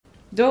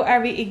Då är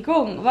vi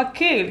igång. Vad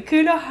kul!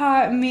 Kul att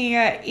ha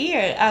med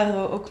er,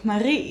 Arro och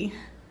Marie.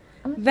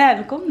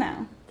 Välkomna!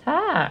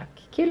 Tack!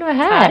 Kul att vara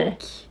här!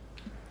 Tack.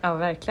 Ja,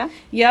 verkligen.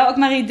 Ja, och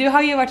Marie, du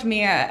har ju varit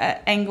med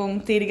en gång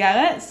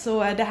tidigare,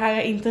 så det här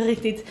är inte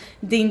riktigt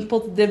din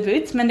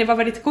podddebut, men det var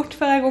väldigt kort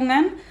förra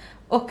gången.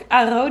 Och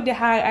Arro, det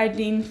här är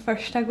din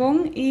första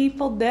gång i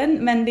podden,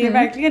 men det är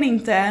verkligen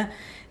inte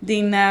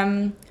din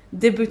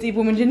debut i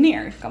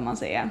Womengineer, kan man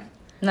säga.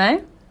 Nej.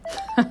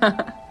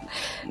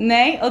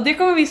 Nej, och det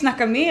kommer vi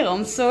snacka mer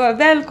om. Så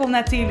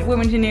välkomna till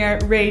Womengineer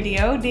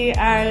Radio. Det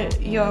är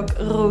jag,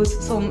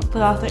 Rose, som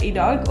pratar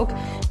idag. Och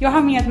jag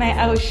har med mig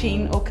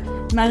Aroshin och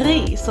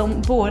Marie som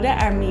båda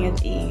är med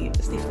i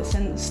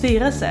stiftelsens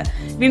styrelse.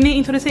 Vill ni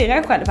introducera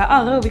er själva?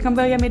 Aro, vi kan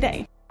börja med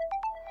dig.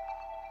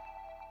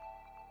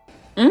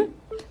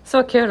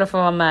 Så kul att få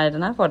vara med i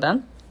den här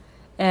podden.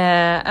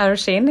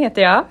 Aroshin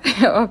heter jag.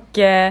 Och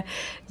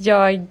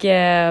jag...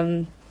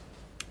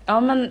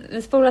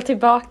 vi spolar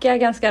tillbaka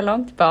ganska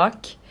långt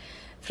bak.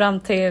 Fram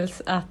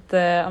tills att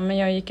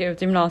jag gick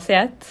ut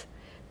gymnasiet.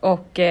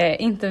 Och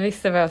inte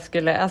visste vad jag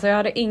skulle... Alltså jag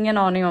hade ingen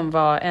aning om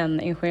vad en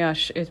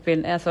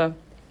ingenjörsutbildning... Alltså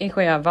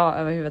ingenjör var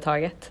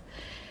överhuvudtaget.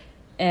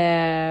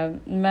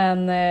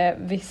 Men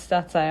visste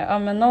att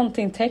men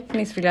någonting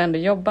tekniskt vill jag ändå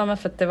jobba med.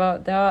 För att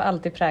det har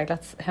alltid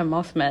präglats hemma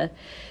hos mig.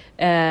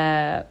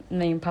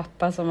 Min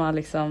pappa som har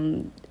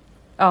liksom...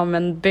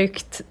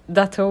 byggt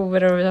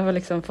datorer och vi har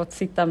liksom fått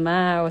sitta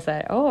med och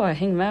säga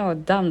häng med och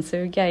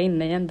dammsuga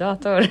inne i en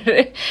dator.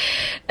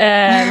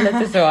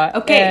 Lite så.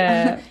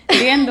 Okej.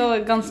 Det är ändå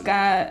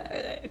ganska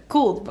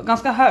coolt,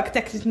 ganska hög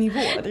teknisk nivå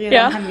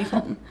redan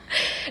hemifrån.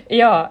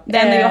 Ja. Det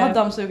enda jag har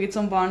dammsugit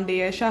som barn,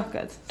 det är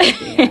köket. Så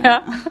det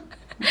är...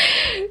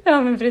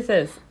 Ja, men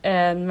precis.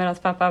 Medan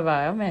pappa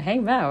bara,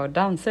 häng med och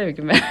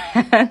dammsug.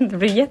 Det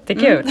blir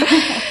jättekul.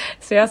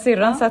 Så jag och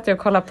syrran satt och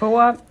kollade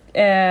på.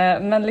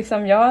 Men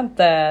liksom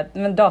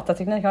men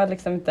datateknik har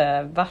liksom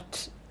inte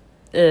varit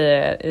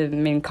i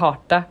min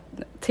karta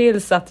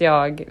tills att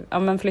jag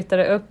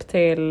flyttade upp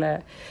till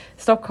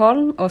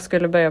Stockholm och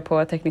skulle börja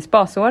på tekniskt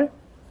basår.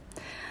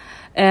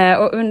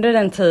 Och under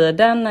den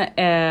tiden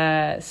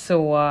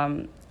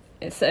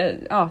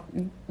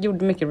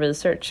gjorde mycket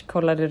research,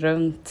 kollade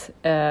runt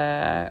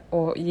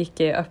och gick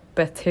i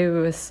öppet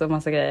hus och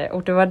massa grejer.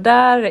 Och det var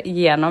där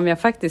igenom jag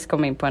faktiskt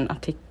kom in på en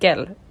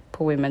artikel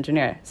på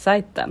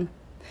Womengineer-sajten.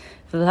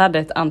 För vi hade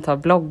ett antal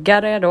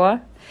bloggare då.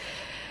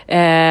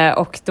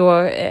 Och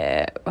då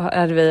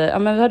hade vi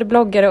hade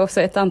bloggare och så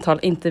ett antal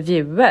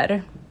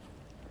intervjuer.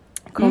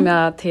 Kom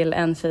jag till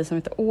en tjej som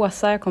heter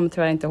Åsa. Jag kommer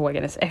tyvärr inte ihåg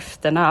hennes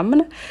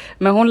efternamn.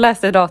 Men hon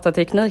läste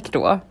datateknik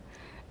då.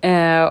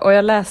 Och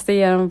jag läste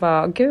igenom och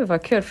bara, gud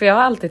vad kul. För jag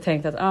har alltid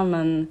tänkt att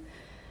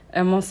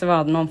jag måste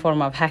vara någon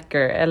form av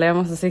hacker. Eller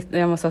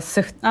jag måste ha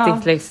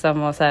suttit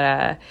liksom och så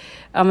här,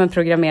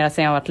 programmera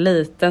sedan jag varit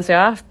liten. Så jag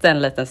har haft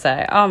en liten så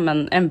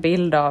här, en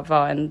bild av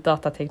vad en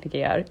datatekniker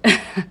gör.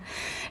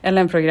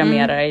 Eller en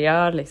programmerare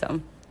gör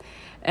liksom.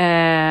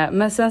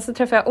 Men sen så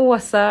träffade jag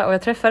Åsa. Och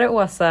jag träffade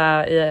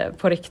Åsa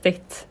på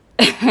riktigt.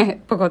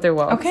 På KTH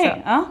också.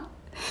 Okej, ja.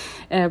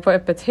 På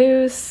öppet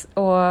hus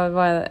och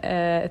var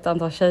ett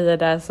antal tjejer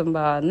där som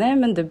bara, nej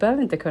men du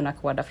behöver inte kunna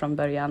koda från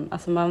början.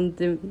 Alltså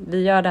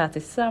vi gör det här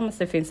tillsammans.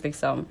 Det finns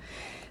liksom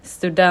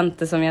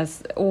studenter som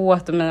hjälps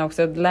åt men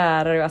också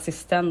lärare och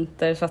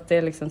assistenter. Så att det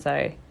är liksom så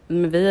här,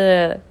 men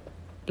vi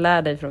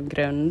lär dig från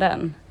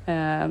grunden.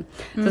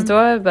 Så då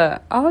var jag bara,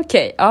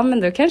 okej,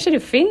 men då kanske det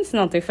finns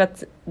någonting. För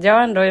att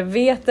jag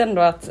vet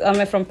ändå att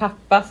från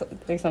pappa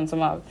liksom, som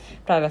har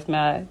präglats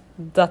med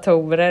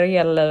datorer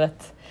hela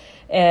livet.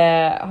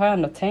 Har jag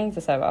ändå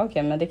tänkt så här,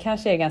 okej, men det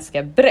kanske är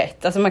ganska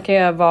brett. Alltså man kan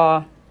ju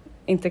vara,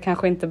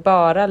 kanske inte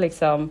bara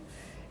liksom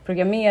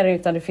programmering,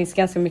 utan det finns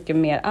ganska mycket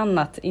mer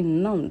annat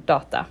inom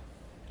data.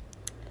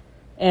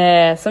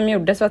 Som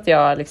gjorde så att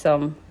jag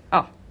liksom,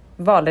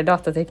 valde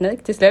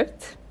datateknik till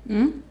slut.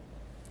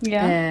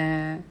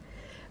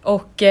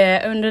 Och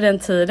under den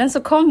tiden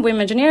så kom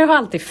Womengineer har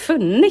alltid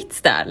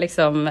funnits där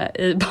liksom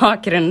i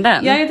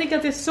bakgrunden. Ja, jag tycker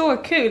att det är så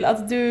kul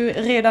att du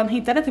redan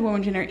hittade till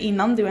Womengineer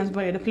innan du ens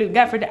började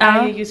plugga. För det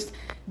är ju just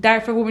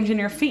därför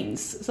Womengineer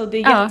finns. Så det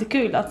är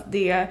jättekul att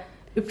det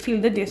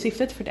uppfyllde det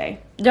syftet för dig.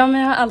 Ja,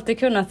 men jag har alltid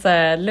kunnat så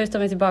här, luta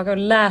mig tillbaka och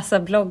läsa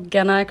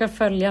bloggarna. Jag kan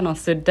följa någon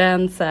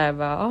student så här,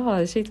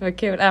 bara, shit vad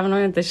kul. Även om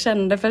jag inte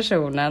kände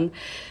personen.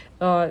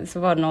 Och så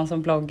var det någon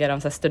som bloggade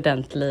om så här,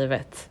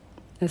 studentlivet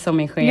som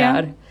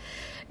ingenjör.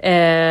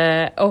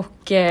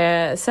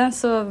 Sen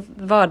så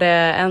var det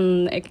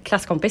en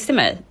klasskompis till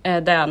mig,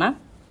 Diana,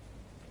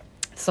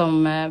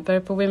 som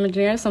började på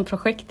Womengineer som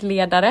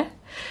projektledare.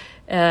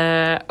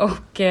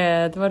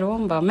 Det var då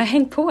hon bara, men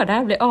häng på, det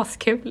här blir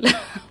askul.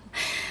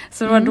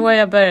 Så det var då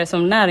jag började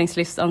som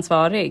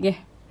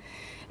näringslivsansvarig.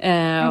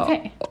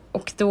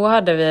 Och då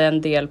hade vi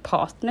en del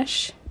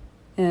partners.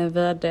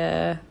 Vi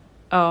hade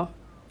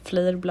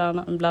Flir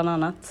bland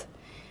annat.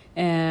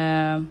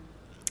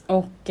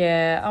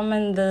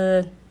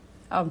 Vi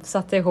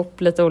satte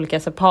ihop lite olika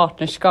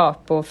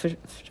partnerskap och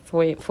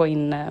få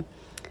in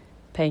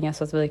pengar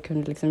så att vi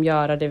kunde liksom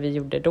göra det vi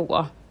gjorde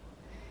då.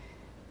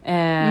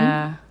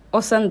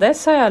 Och sen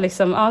dess har jag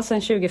liksom,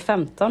 sen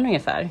 2015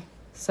 ungefär,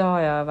 så har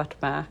jag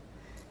varit med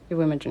i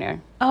Womengineer.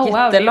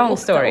 Jättelång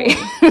story.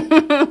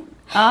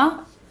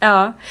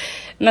 Ja,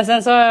 men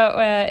sen så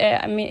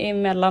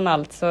emellan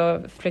allt så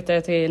flyttade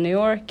jag till New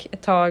York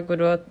ett tag och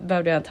då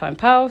behövde jag ta en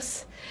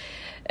paus.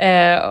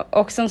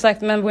 Och som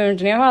sagt, men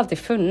Womengineer har alltid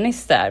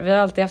funnits där. Vi har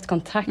alltid haft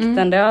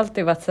kontakten. Det har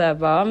alltid varit så här,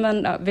 bara,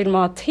 men vill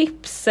man ha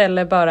tips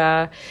eller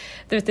bara,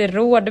 du vet, det är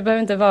råd. Det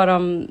behöver inte vara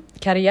om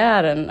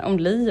karriären, om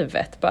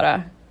livet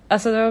bara.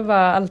 Alltså det har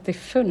bara alltid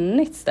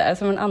funnits där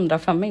som en andra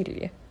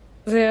familj.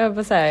 Så jag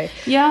bara så här,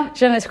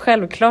 kändes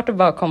självklart att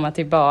bara komma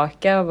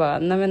tillbaka och bara,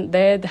 nej men det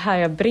är det här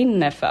jag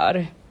brinner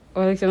för.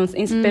 Och liksom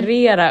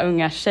inspirera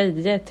unga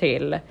tjejer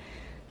till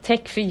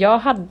tech. För jag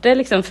hade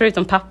liksom,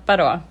 förutom pappa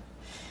då,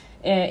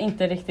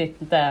 inte riktigt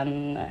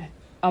den,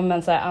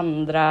 men så här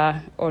andra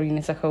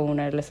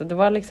organisationer eller så. Det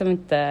var liksom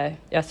inte,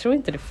 jag tror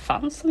inte det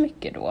fanns så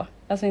mycket då.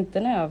 Alltså inte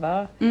när jag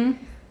var,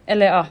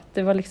 eller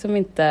det var liksom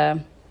inte,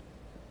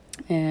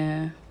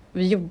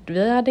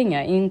 vi hade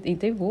inga,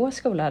 inte i vår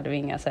skola hade vi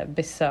inga så här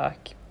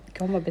besök,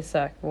 kom och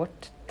besök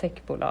vårt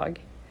techbolag.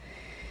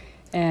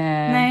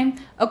 Nej,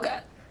 och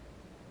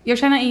jag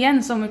känner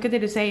igen så mycket det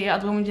du säger,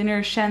 att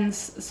Womengineer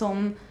känns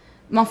som,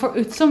 man får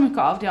ut så mycket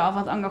av det av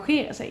att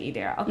engagera sig i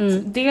det.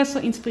 Att dels så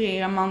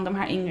inspirerar man de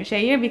här yngre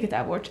tjejer, vilket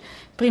är vårt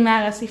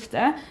primära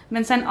syfte.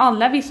 Men sen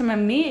alla vi som är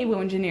med i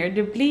Womengineer,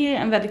 det blir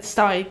en väldigt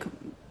stark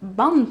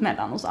band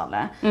mellan oss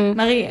alla.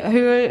 Marie,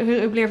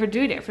 hur upplever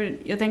du det? För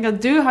jag tänker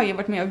att du har ju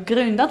varit med och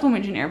grundat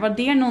Womengineer. Var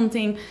det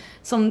någonting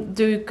som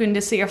du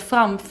kunde se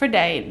framför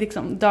dig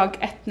liksom dag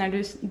ett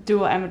när du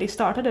och Emily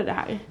startade det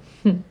här?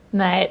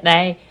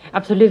 Nej,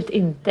 absolut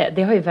inte.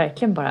 Det har ju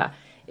verkligen bara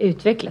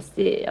utvecklats.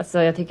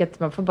 Alltså jag tycker att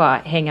man får bara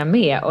hänga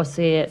med och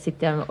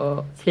sitta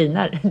och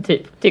flinar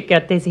typ. Tycker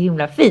att det är så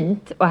himla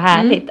fint och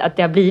härligt att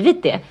det har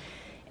blivit det.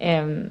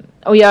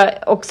 Och jag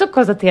också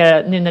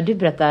konstaterar nu när du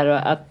berättar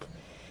att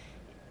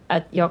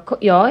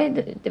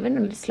jag det var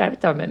nog lite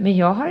slarvigt av mig, men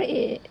jag har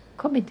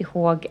kommit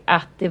ihåg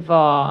att det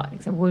var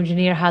liksom,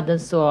 Womengineer hade en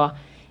så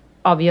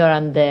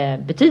avgörande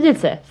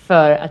betydelse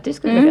för att du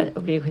skulle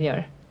bli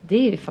ingenjör. Det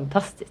är ju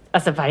fantastiskt.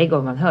 Alltså varje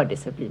gång man hör det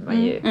så blir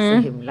man ju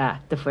så himla,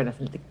 då får jag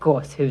nästan lite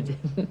gåshud.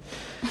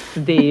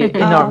 Det är ju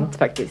enormt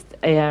faktiskt.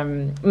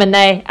 Men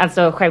nej,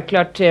 alltså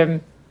självklart,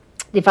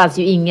 det fanns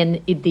ju ingen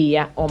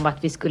idé om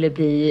att vi skulle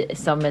bli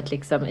som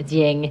ett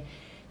gäng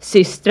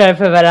systrar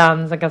för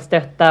varann som kan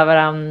stötta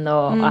varann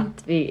och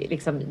att vi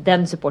liksom,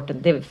 den supporten,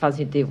 det fanns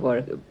ju inte i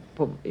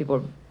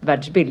vår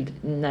världsbild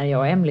när jag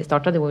och Emily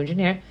startade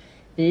Womengineer.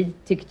 Vi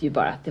tyckte ju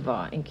bara att det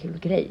var en kul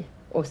grej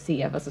att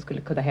se vad som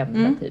skulle kunna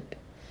hända typ.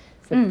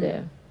 Så att,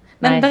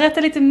 men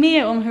berätta lite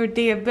mer om hur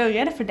det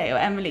började för dig och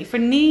Emily, för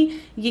ni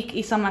gick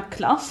i samma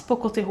klass på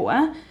KTH.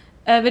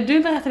 Vill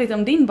du berätta lite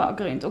om din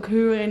bakgrund och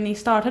hur ni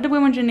startade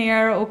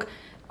Womengineer och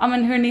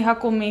hur ni har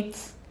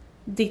kommit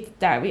dit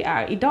där vi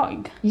är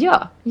idag?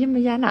 Ja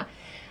men gärna.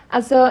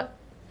 Alltså,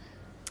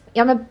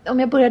 men om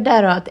jag börjar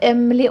där då, att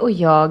Emily och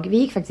jag, vi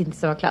gick faktiskt inte i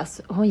samma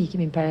klass. Hon gick i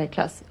min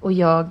parallellklass och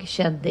jag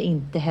kände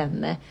inte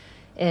henne.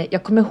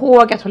 Jag kommer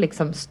ihåg att hon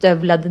liksom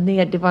stövlade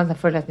ner, det var en sån här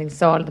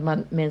föreläsningssal där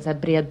man, med en sån här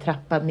bred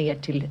trappa ner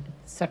till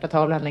svarta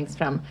tavlan längst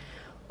fram.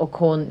 Och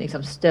hon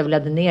liksom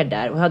stövlade ner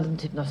där. Hon hade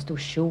typ någon stor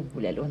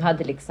kjol eller hon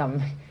hade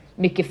liksom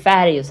mycket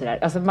färg och sådär.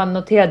 Alltså man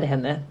noterade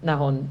henne när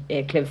hon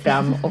klev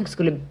fram och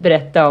skulle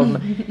berätta om,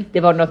 det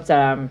var något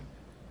sådär,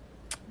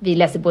 vi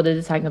läste både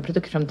design och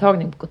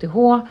produktframtagning på KTH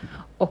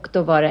och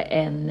då var det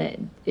en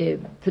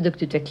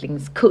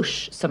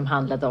produktutvecklingskurs som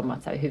handlade om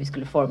att, hur vi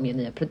skulle formge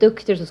nya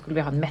produkter, så skulle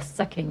vi ha en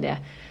mässa kring det.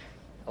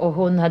 Och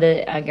hon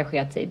hade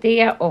engagerat sig i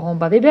det och hon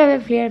bara, vi behöver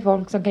fler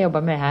folk som kan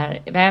jobba med det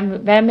här.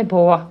 Vem är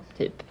på?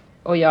 Typ.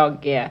 Och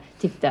jag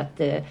tyckte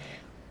att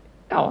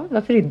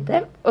varför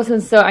inte? Och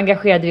sen så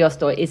engagerade vi oss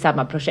då i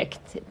samma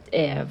projekt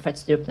för att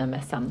styra upp den här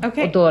mässan.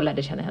 Okay. Och då lärde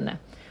jag känna henne.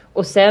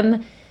 Och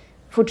sen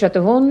fortsatte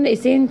hon i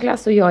sin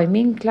klass och jag i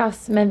min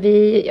klass. Men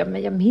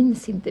jag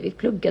minns inte, vi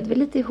pluggade väl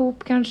lite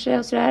ihop kanske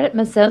och sådär.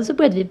 Men sen så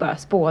började vi bara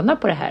spåna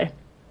på det här.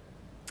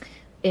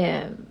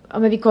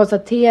 Men vi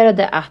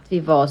konstaterade att vi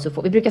var så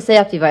få. Vi brukar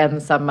säga att vi var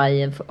ensamma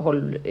i en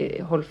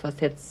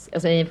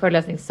i en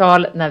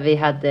föreläsningssal när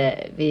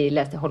vi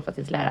läste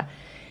hållfasthetslära.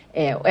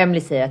 Och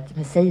Emily säger att,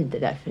 men säg inte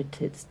det för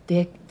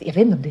jag vet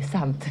inte om det är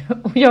sant.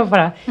 Och jag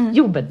bara,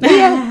 jo men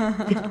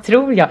det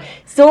tror jag.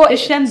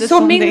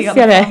 Så minns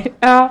jag det.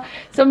 Ja,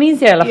 så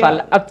minns jag i alla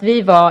fall att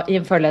vi var i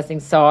en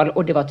föreläsningssal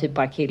och det var typ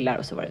bara killar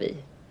och så var det vi,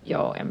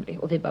 jag och Emily.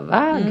 Och vi bara,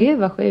 va? Gud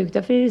vad sjukt,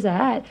 varför är det så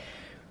här?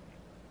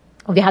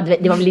 Och det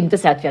var väl inte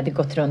så att vi hade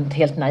gått runt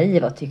helt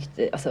naiva och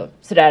tyckte, alltså,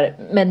 sådär.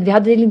 Men vi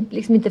hade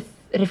liksom inte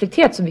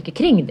reflekterat så mycket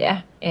kring det.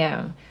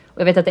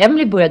 Och jag vet att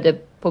Emily började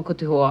på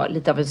KTH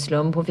lite av en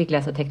slump. Hon fick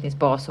läsa tekniskt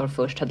basår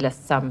först, hade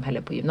läst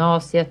samhälle på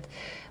gymnasiet.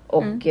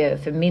 Och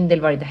för min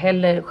del var det inte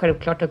heller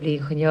självklart att bli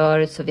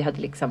ingenjör. Så vi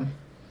hade liksom,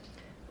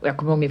 och jag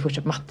kommer ihåg min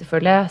första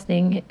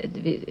matteföreläsning.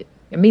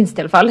 Jag minns det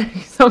i alla fall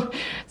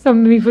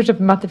som min första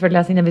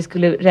matteföreläsning när vi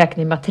skulle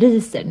räkna i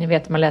matriser. Ni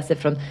vet, man läser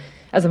från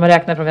Alltså man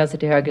räknar från vänster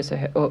till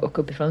höger och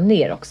uppifrån och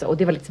ner också. Och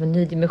det var liksom en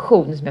ny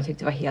dimension som jag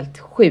tyckte var helt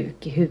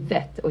sjuk i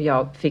huvudet. Och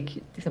jag fick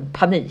liksom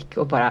panik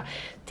och bara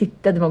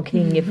tittade mig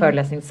omkring i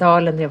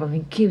föreläsningssalen. Och jag bara,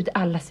 men gud,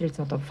 alla ser ut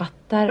som att de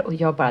fattar. Och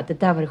jag bara, det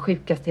där var det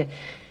sjukaste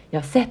jag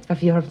har sett.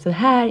 Varför gör de så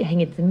här? Jag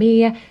hänger inte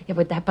med. Jag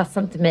bara, det här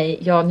passar inte mig.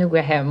 Ja, nu går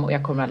jag hem och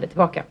jag kommer aldrig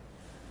tillbaka.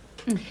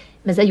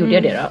 Men sen gjorde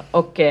jag det då.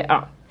 Och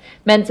ja.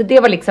 Men så det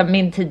var liksom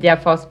min tidiga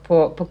fas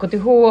på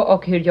KTH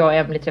och hur jag och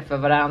Emily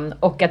träffade varann.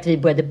 Och att vi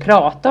började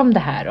prata om det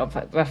här och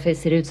varför det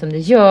ser ut som det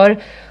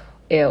gör.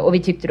 Och vi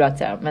tyckte då att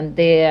så här, men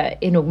det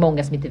är nog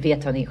många som inte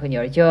vet vad en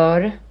ingenjör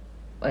gör.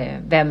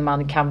 Vem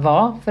man kan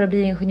vara för att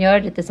bli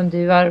ingenjör. Lite som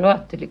du har då.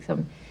 Att du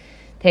liksom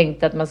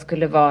tänkte att man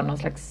skulle vara någon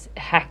slags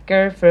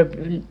hacker för att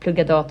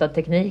plugga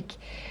datateknik.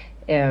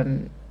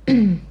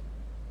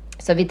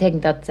 Så vi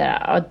tänkte att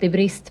det är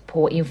brist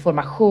på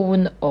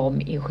information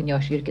om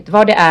ingenjörsyrket.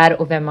 Vad det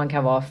är och vem man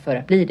kan vara för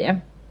att bli det.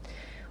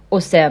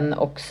 Och sen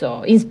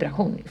också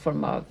inspiration i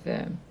form av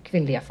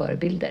kvinnliga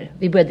förebilder.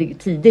 Vi började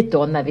tidigt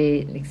då när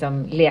vi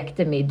liksom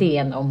lekte med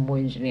idén om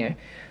Womengineer.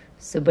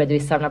 Så började vi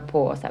samla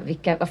på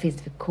vad finns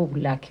det för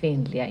coola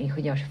kvinnliga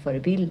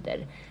ingenjörsförebilder.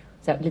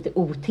 Så lite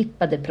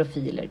otippade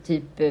profiler.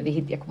 Typ,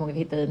 jag kommer ihåg att vi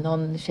hittade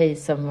någon tjej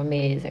som var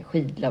med i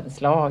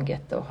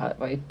skidlandslaget och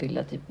var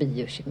utbildad typ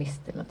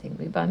biokemist eller någonting.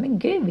 Vi bara, men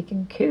gud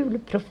vilken kul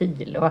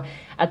profil. Och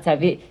att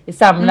vi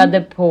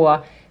samlade på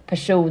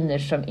personer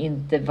som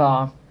inte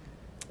var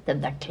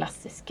den där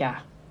klassiska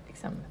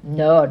liksom,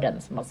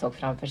 nörden som man såg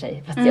framför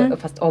sig.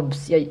 Fast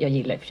obs, jag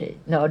gillar i och för sig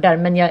nördar.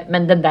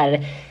 Men den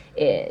där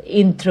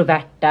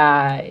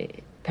introverta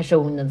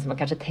personen som man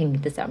kanske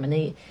tänkte så här,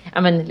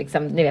 men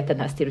liksom, ni vet den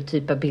här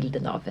stereotypa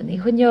bilden av en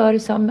ingenjör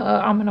som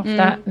men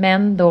ofta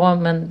män då,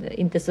 men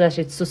inte så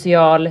särskilt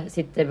social,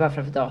 sitter bara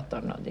framför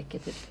datorn och dricker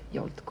typ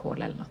Jolt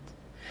Cola eller något.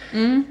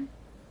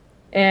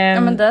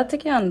 Ja, men där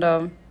tycker jag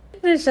ändå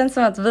det känns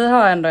som att vi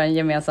har ändå en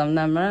gemensam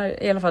nämnare,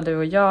 i alla fall du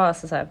och jag,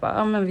 alltså så här,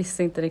 bara, men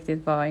visste inte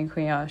riktigt vad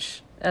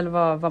ingenjörs eller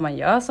vad man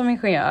gör som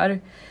ingenjör.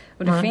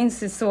 Och det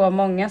finns ju så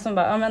många som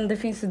bara, men det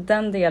finns ju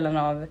den delen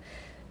av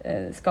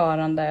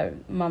skaran där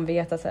man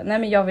vet att nej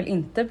men jag vill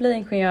inte bli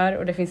ingenjör,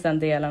 och det finns den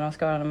delen av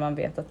skaran där man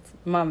vet att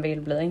man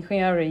vill bli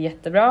ingenjör och det är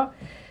jättebra.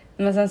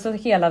 Men sen så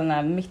hela den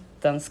här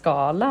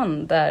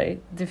mittenskalan där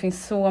det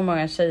finns så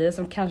många tjejer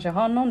som kanske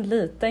har någon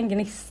liten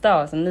gnista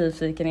av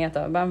nyfikenhet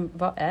av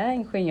vad är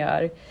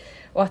ingenjör,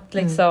 och att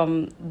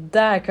liksom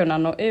där kunna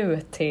nå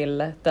ut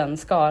till den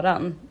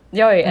skaran.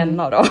 Jag är en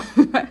av dem.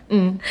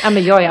 Ja,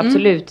 men jag är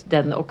absolut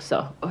den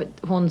också.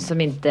 Hon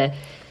som inte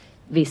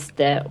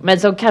visste, men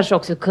som kanske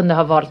också kunde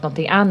ha valt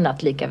någonting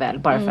annat lika väl,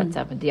 bara för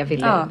att jag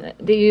ville,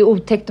 det är ju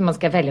otäckt om man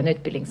ska välja en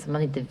utbildning som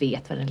man inte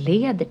vet vad den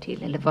leder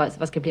till, eller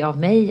vad ska bli av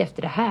mig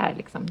efter det här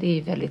liksom. Det är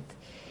ju väldigt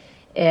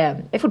jag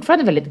är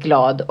fortfarande väldigt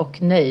glad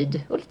och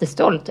nöjd och lite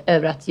stolt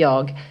över att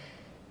jag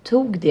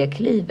tog det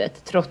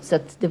klivet, trots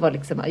att det var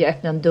liksom, jag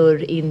öppnade en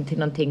dörr in till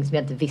någonting som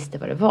jag inte visste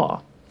vad det var.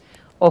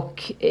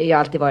 Och jag har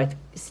alltid varit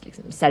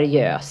liksom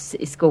seriös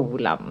i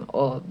skolan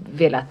och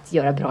velat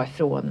göra bra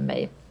ifrån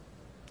mig.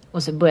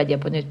 Och så började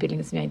jag på en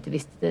utbildning som jag inte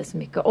visste så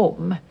mycket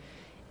om.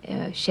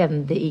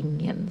 Kände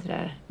ingen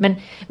sådär.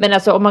 Men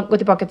alltså om man går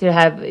tillbaka till det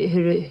här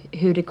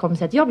hur det kom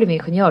sig att jag blev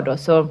ingenjör då,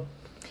 så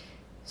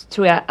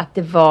tror jag att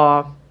det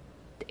var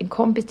en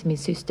kompis till min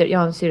syster. Jag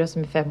har en syster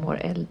som är 5 år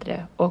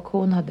äldre. Och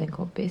hon hade en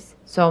kompis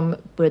som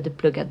började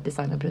plugga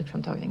design och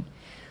produktframtagning.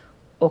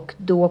 Och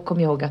då kom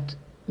jag ihåg att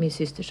min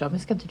syster sa, men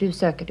ska inte du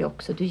söka det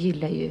också? Du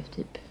gillar ju att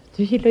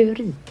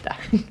rita.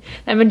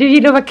 Nej, men du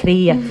gillar att vara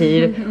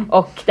kreativ.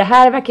 Och det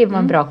här verkar ju vara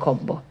en bra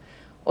kombo.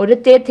 Och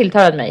det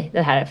tilltalade mig.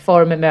 Det här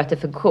form, möte,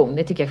 funktion.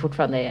 Det tycker jag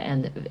fortfarande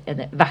är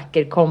en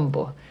vacker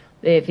kombo.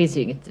 Det finns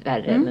ju inget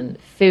värre än en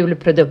ful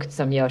produkt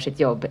som gör sitt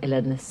jobb. Eller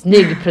en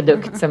snygg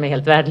produkt som är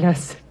helt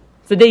värdelös.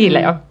 Så det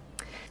gillar jag.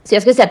 Så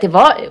jag skulle säga att det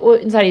var, och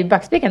så här i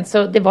backspegeln,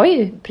 så det var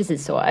ju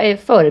precis så.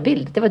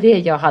 Förebild, det var det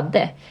jag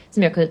hade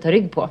som jag kunde ta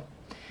rygg på.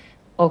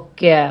 Och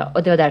det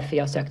var därför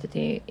jag sökte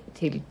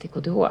till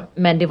KTH.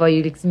 Men det var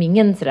ju liksom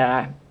ingen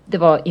sådär, det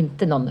var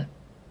inte någon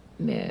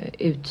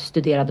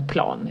utstuderad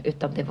plan,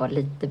 utan det var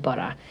lite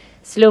bara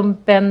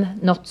slumpen.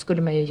 Något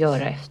skulle man ju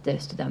göra efter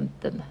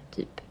studenten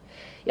typ.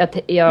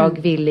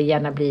 Jag ville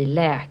gärna bli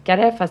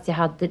läkare, fast jag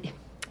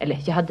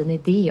hade en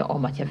idé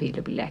om att jag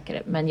ville bli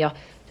läkare. Men jag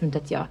tror inte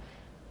att jag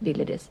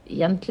ville det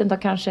egentligen då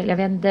kanske, eller jag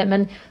vet inte.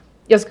 Men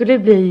jag skulle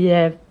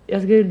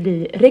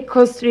bli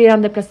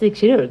rekonstruerande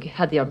plastikkirurg,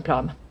 hade jag en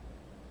plan.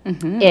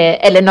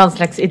 Eller någon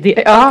slags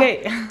idé. Ja, okay.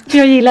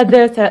 Jag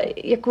gillade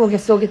jag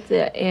såg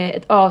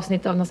ett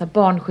avsnitt av någon så här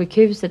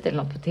barnsjukhuset eller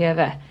något på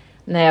tv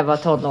när jag var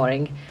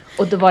tonåring.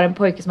 Och då var det en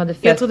pojke som hade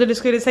fött. Jag trodde du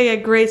skulle säga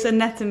Grey's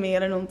Anatomy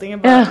eller någonting. Jag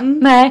bara,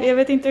 nej. Jag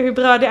vet inte hur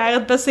bra det är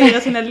att basera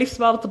sina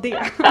livsval på det.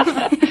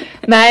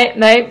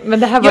 nej, men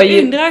det här var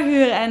jag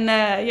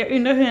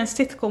undrar hur en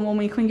sitcom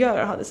om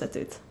ingenjörer hade sett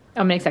ut.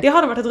 Ja, men exakt. Det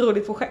hade varit ett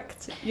roligt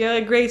projekt. Göra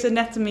Grey's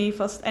Anatomy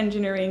fast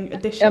engineering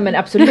edition. Ja, men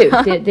absolut.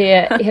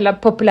 Hela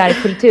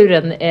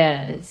populärkulturen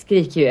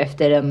skriker ju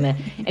efter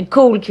en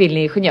cool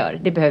kvinnlig ingenjör.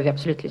 Det behöver vi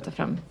absolut lyfta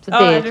fram. Så det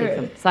är ett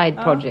liksom side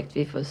project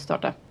vi får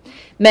starta.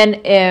 Men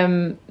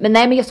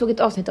jag såg ett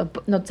avsnitt av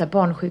något så här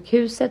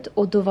barnsjukhuset,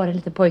 och då var det en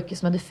liten pojke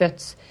som hade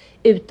fötts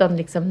utan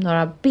liksom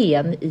några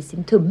ben i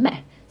sin tumme.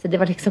 Så det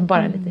var liksom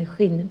bara en liten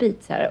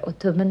skinnbit så här, och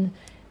tummen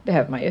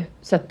behöver man ju.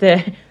 Så att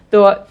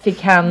då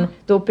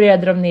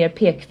opererade de ner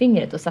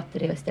pekfingret och satte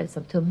det istället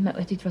som tumme. Och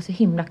jag tyckte det var så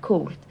himla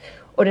coolt.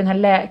 Och den här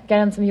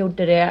läkaren som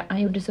gjorde det,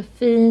 han gjorde det så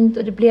fint.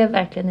 Och det blev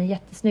verkligen en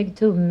jättesnygg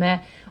tumme.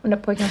 Och den där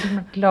pojken var så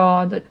himla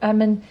glad. Och,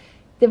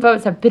 det var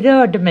så här,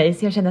 berörde mig,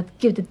 så jag kände att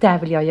gud, det där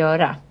vill jag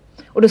göra.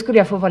 Och då skulle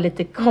jag få vara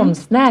lite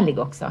konstnärlig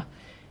också.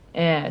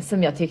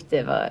 Som jag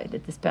tyckte var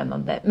lite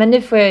spännande. Men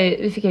nu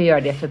fick jag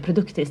göra det för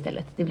produkter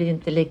istället. Det blir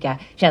inte lika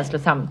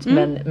känslosamt.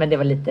 Men det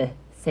var lite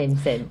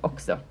same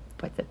också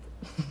på ett sätt.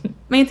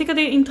 Men jag tycker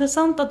det är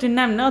intressant att du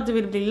nämner att du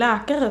vill bli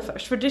läkare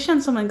först. För det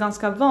känns som en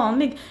ganska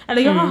vanlig...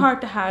 Eller jag har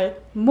hört det här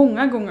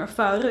många gånger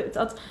förut.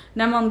 Att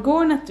när man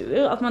går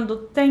natur, att man då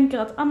tänker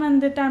att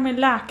det där med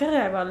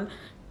läkare är väl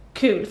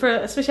kul.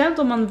 För speciellt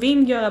om man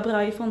vill göra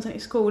bra ifrån sig i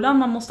skolan.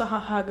 Man måste ha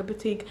höga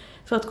betyg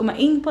för att komma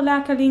in på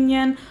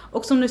läkarlinjen.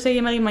 Och som du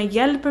säger, Marie, man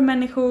hjälper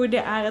människor.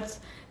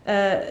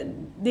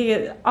 Det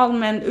är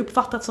allmänt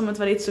uppfattat som ett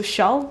väldigt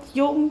socialt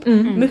jobb.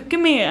 Mycket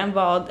mer än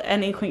vad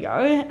en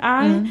ingenjör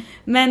är.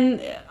 Men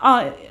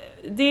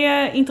det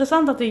är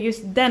intressant att det är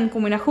just den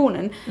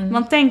kombinationen.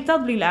 Man tänkte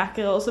att bli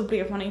läkare och så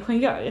blev man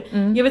ingenjör.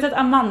 Jag vet att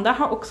Amanda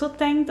har också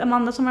tänkt,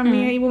 Amanda som är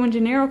med i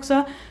Womengineer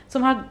också,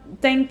 som har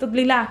tänkt att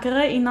bli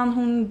läkare innan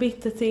hon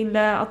bytte till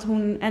att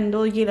hon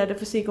ändå gillade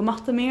fysik och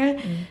matte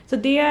mer. Så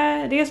det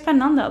är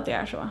spännande att det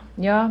är så.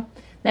 Ja,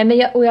 nej, men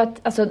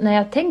när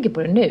jag tänker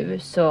på det nu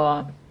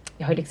så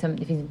jag har liksom,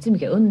 det finns inte så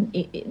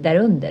mycket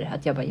därunder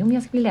att jag bara,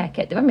 jag ska bli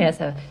läkare. Det var mer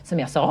så här, som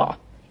jag sa.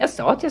 Jag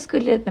sa att jag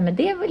skulle, men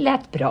det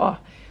lät bra.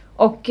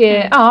 Och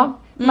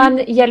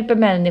man hjälper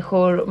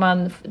människor,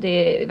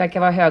 det verkar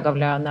vara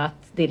högavlönat,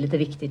 det är lite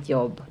viktigt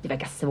jobb, det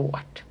verkar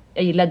svårt.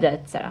 Jag gillade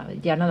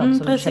gärna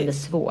något som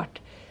kändes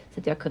svårt. Så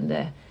att jag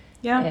kunde,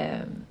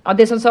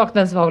 det som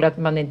saknades var väl att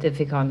man inte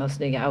fick ha några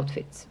snygga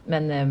outfits.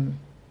 Men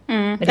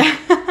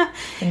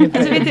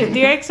alltså, vet du,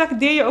 det är exakt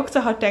det jag också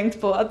har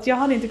tänkt på, att jag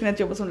hade inte kunnat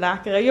jobba som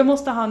läkare. Jag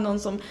måste ha någon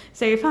som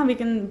säger, fan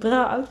vilken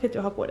bra outfit du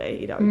har på dig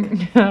idag.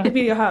 Det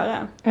vill jag höra.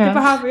 Det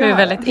behöver jag. Det är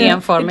väldigt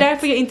enformigt. Det är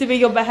därför jag inte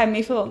vill jobba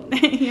hemifrån.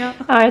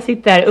 Ja, jag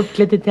sitter här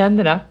uppklädd i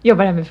tänderna,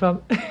 jobbar hemifrån.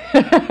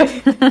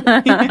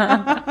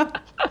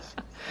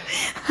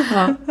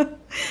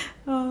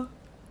 Ja.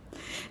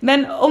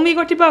 Men om vi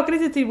går tillbaka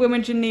lite till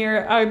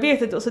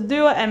Womengineer-arbetet då, så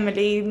du och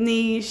Emily,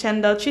 ni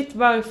kände att shit,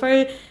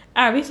 varför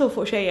är vi så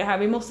få tjejer här?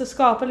 Vi måste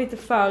skapa lite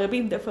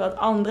förebilder för att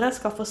andra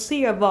ska få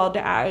se vad det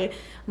är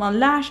man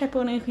lär sig på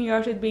en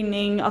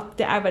ingenjörsutbildning, att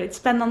det är väldigt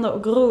spännande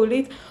och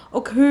roligt.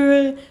 Och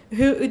hur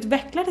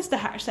utvecklades det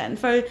här sen?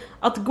 För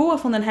att gå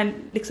från den här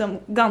liksom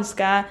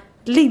ganska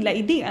lilla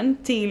idén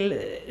till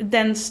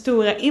den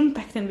stora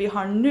impacten vi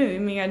har nu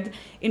med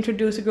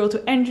Introduce a Girl to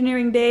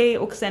Engineering Day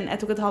och sen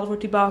 1,5 år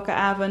tillbaka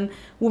även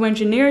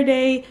Womengineer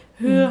Day.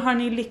 Hur har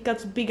ni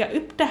lyckats bygga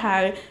upp det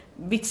här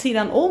vid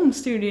sidan om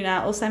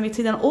studierna och sen vid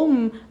sidan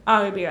om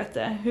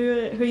arbete?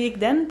 Hur gick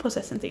den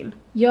processen till?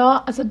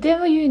 Ja, alltså det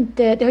har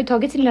ju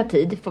tagit sin lilla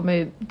tid, får man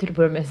ju till att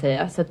börja med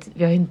säga. Så att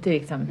vi har inte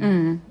liksom,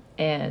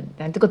 det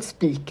har inte gått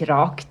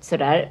spikrakt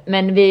sådär.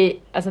 Men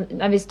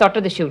när vi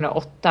startade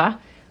 2008,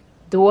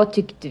 då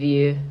tyckte vi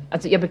ju,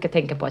 alltså jag brukar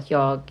tänka på att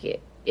jag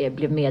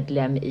blev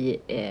medlem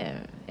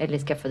eller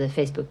skaffade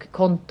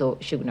Facebook-konto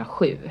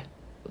 2007.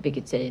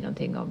 Vilket säger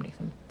någonting om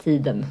liksom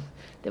tiden.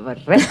 Det var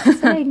rätt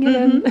så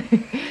länge.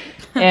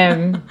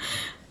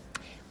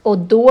 Och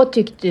då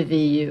tyckte vi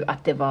ju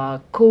att det var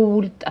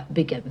coolt att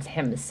bygga en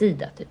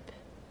hemsida typ.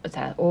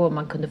 Och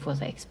man kunde få en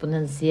så här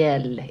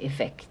exponentiell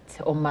effekt.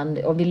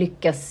 Om vi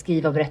lyckas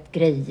skriva rätt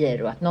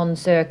grejer och att någon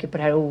söker på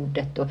det här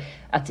ordet och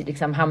att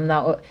liksom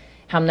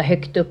hamna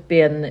högt upp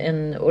i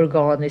en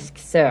organisk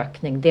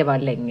sökning. Det var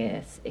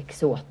länge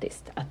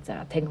exotiskt.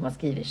 Tänk om man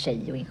skriver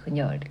tjej och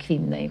ingenjör,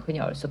 kvinna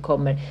ingenjör, så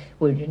kommer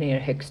Womengineer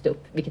högst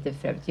upp. Vilket det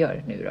för övrigt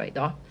gör nu då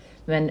idag.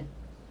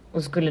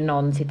 Och skulle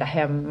någon sitta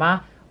hemma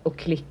och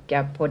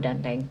klicka på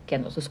den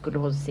länken och så skulle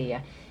hon se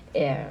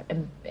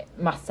en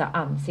massa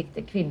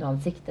ansikten,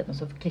 kvinnoansikten. Och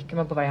så klickar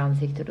man på varje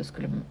ansikte och då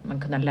skulle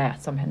man kunna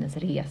läsa om hennes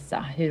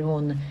resa.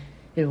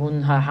 Hur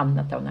hon har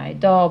hamnat där hon är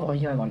idag, vad hon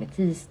gör en vanlig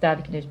tisdag,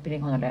 vilken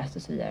utbildning hon har läst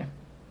och så vidare.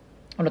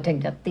 Och då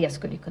tänkte jag att det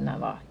skulle kunna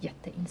vara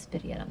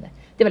jätteinspirerande.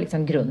 Det var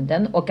liksom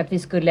grunden. Och att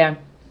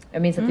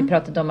jag minns att vi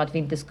pratade om att vi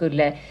inte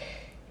skulle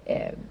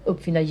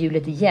uppfinna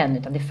hjulet igen,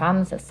 utan det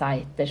fanns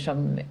sajter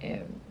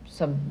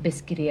som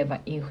beskrev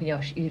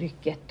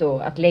ingenjörsyrket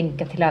och att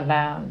länka till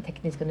alla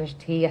tekniska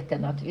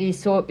universiteten. Att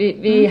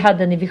vi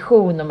hade en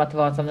vision om att det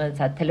var som en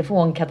så här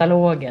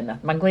telefonkatalogen.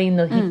 Att man går in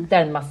och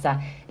hittar en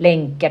massa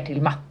länkar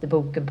till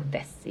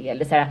matteboken.se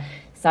eller så här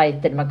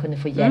sajter där man kunde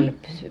få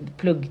hjälp,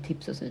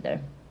 pluggtips och så vidare.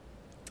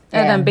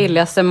 Den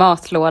billigaste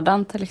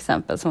matlådan till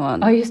exempel som var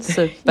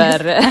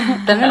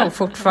den är nog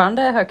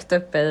fortfarande högt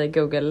uppe i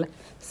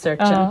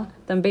Google-searchen.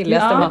 Den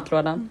billigaste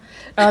matlådan.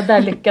 Ja,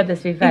 där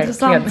lyckades vi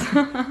verkligen.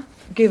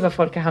 Gud vad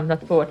folk har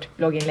hamnat på vårt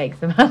blogginlägg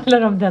som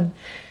handlar om den.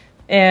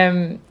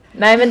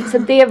 Nej, men så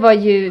det var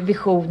ju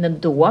visionen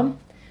då.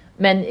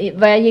 Men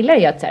vad jag gillar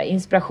är att så här,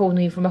 inspiration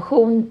och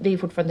information, det är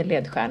fortfarande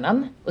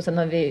ledstjärnan. Och sen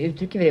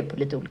uttrycker vi det på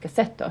lite olika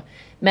sätt då.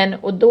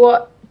 Och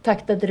då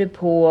taktade det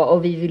på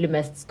och vi ville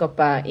mest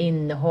skapa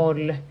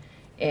innehåll.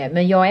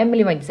 Men jag och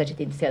Emily var inte särskilt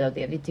intresserade av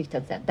det. Vi tyckte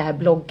att det här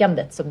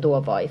bloggandet som då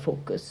var i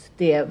fokus,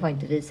 det var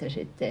inte vi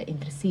särskilt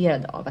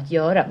intresserade av att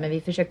göra. Men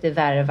vi försökte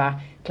värva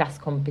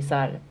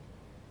klasskompisar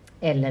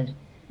eller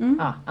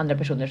andra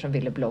personer som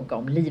ville blogga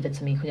om livet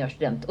som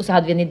ingenjörsstudent. Och så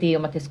hade vi en idé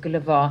om att det skulle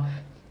vara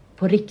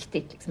på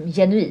riktigt, liksom,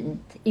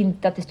 genuint.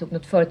 Inte att det stod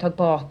något företag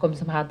bakom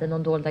som hade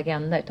någon dold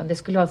agenda. Utan det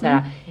skulle vara så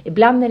här,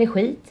 ibland är det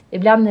skit,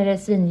 ibland är det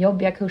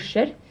svinjobbiga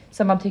kurser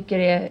som man tycker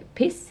är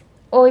piss.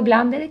 Och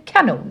ibland är det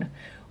kanon.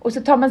 Och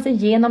så tar man sig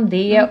igenom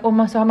det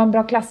och så har man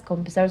bra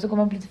klasskompisar och så går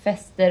man på lite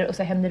fester och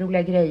så händer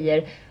roliga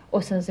grejer.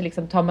 Och sen så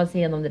liksom tar man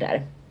sig igenom det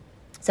där.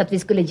 Så att vi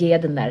skulle ge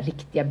den där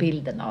riktiga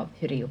bilden av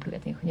hur det är att plugga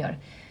till ingenjör.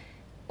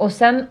 Och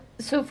sen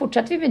så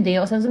fortsatte vi med det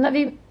och sen så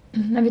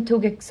när vi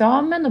tog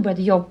examen och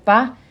började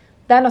jobba,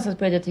 där någonstans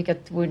började jag tycka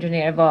att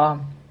Womengineer var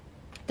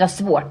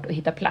svårt att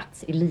hitta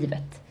plats i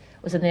livet.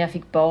 Och sen när jag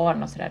fick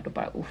barn och sådär, då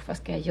bara, vad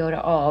ska jag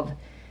göra av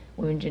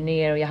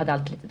Womengineer? Och jag hade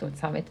alltid lite dåligt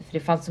samvete för det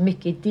fanns så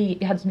mycket idéer.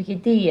 Jag hade så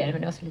mycket idéer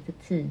men det var så lite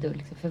tid att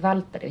liksom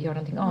förvalta det och göra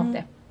någonting av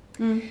det.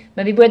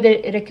 Men vi började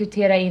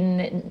rekrytera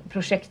in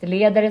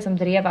projektledare som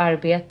drev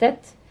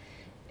arbetet.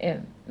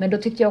 Men då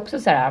tyckte jag också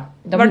så här...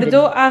 Var det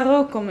då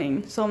Arro kom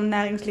in som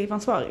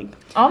näringslivsansvarig?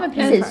 Ja, men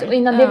precis. Och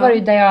innan det var det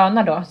ju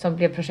Diana då som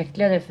blev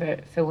projektledare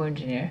för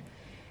Womengineer.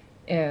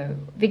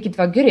 Vilket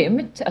var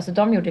grymt. Alltså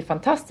de gjorde ett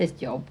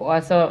fantastiskt jobb. Och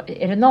alltså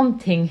är det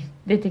någonting,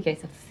 det tycker jag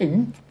är så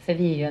fint. För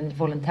vi är ju en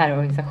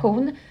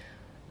volontärorganisation.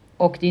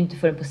 Och det är inte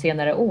förrän på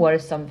senare år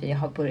som vi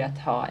har börjat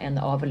ha en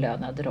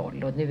avlönad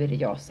roll. Och nu är det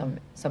jag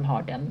som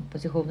har den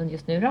positionen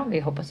just nu då. Vi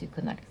hoppas ju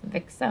kunna liksom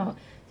växa. Och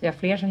så jag har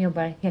fler som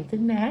jobbar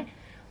heltid med det här.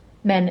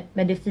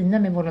 Men det fina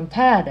med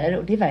volontärer,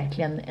 och det är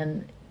verkligen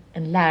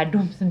en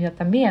lärdom som jag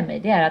tar med mig,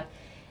 det är att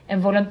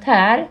en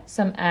volontär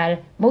som är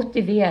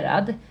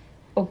motiverad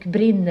och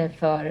brinner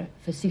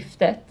för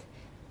syftet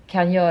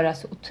kan göra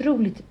så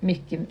otroligt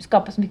mycket,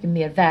 skapa så mycket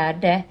mer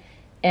värde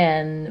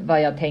än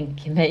vad jag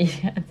tänker mig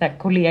så här,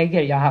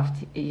 kollegor jag har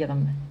haft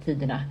genom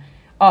tiderna.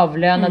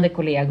 Avlönade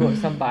kollegor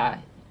som bara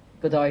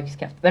goddag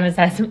yxskaft, men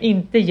så här, som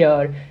inte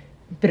gör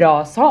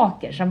bra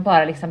saker, som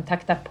bara liksom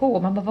taktar på.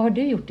 Man bara, vad har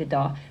du gjort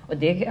idag? Och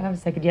det har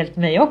säkert hjälpt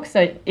mig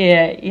också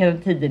genom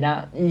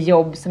tiderna i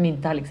jobb som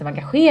inte har liksom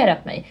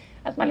engagerat mig.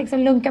 Att man liksom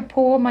lunkar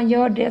på, man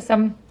gör det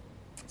som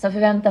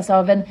förväntas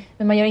av en,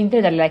 men man gör inte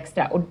det där lilla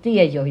extra. Och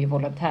det gör ju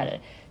volontärer.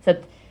 Så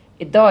att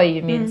idag är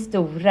ju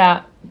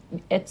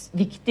ett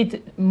viktigt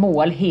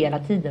mål hela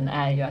tiden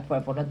är ju att våra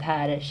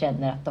volontärer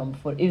känner att de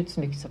får ut så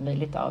mycket som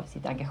möjligt av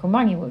sitt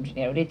engagemang i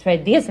Womengineer. Och det tror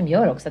jag är det som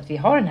gör också att vi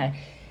har den här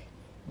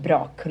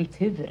bra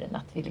kulturen,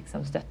 att vi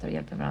liksom stöttar och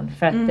hjälper varandra.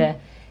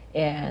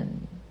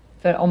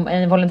 För om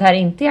en volontär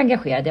inte är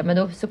engagerad, ja, men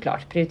då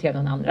såklart prioriterar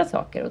någon andra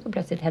saker och då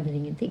plötsligt händer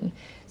ingenting.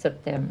 Så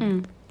att,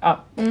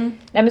 Nej,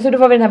 men så då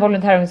var vi den här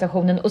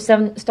volontärorganisationen och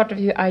sen startade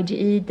vi ju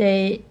IGE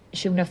Day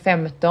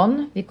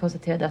 2015. Vi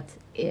konstaterade att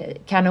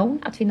kanon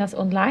att finnas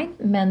online,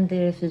 men det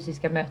är det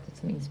fysiska mötet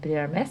som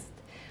inspirerar mest.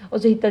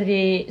 Och så hittade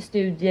vi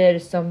studier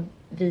som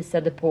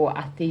visade på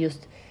att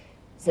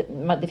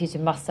det finns ju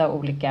massa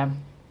olika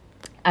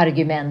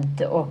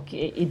argument och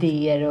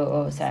idéer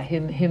och så här,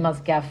 hur man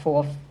ska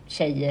få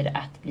tjejer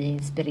att bli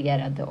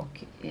inspirerade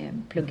och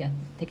plugga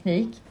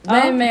teknik.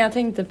 Nej, men jag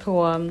tänkte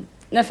på...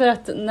 Nej, för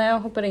att när jag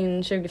hoppade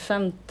in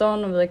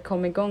 2015 och vi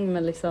kom igång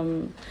med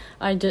liksom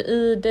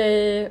IGE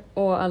Day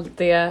och allt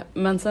det.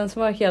 Men sen så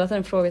var hela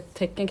tiden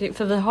frågetecken kring...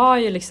 För vi har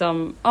ju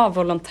liksom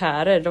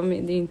volontärer,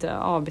 det är inte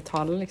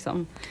avbetalade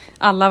liksom.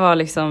 Alla var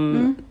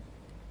liksom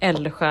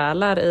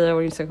eldsjälar i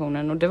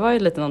organisationen och det var ju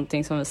lite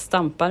någonting som vi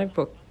stampade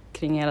på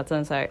kring hela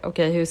tiden så här,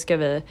 okej, hur ska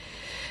vi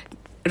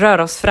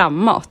röra oss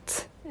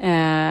framåt?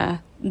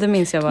 Det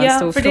minns jag var en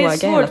stor fråga hela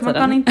tiden. Ja, för det är svårt. Man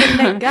kan inte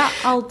lägga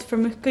allt för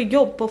mycket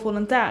jobb på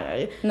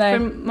volontärer. Nej.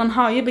 För man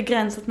har ju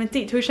begränsat med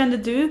tid. Hur kände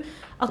du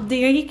att det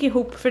gick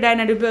ihop för dig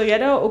när du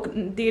började och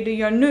det du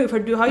gör nu? För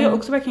du har ju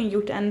också verkligen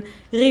gjort en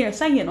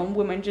resa genom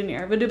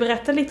Womengineer. Vill du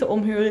berätta lite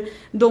om hur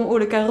de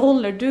olika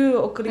roller du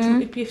och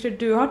liksom uppgifter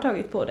du har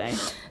tagit på dig?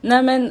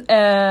 Nej, men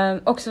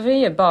också för att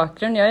ge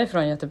bakgrund. Jag är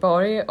från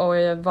Göteborg och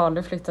jag valde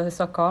att flytta till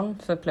Stockholm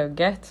för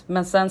plugget.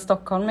 Men sen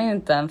Stockholm är ju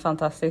inte en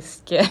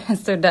fantastisk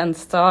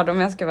studentstad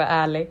om jag ska vara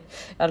ärlig.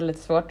 Jag hade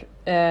lite svårt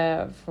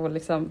för att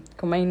liksom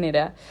komma in i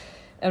det.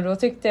 Och då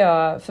tyckte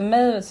jag, för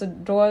mig, så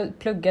då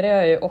pluggade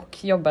jag ju och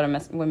jobbade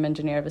med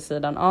Womengineer vid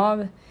sidan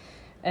av.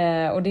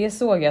 Och det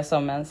såg jag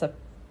som en så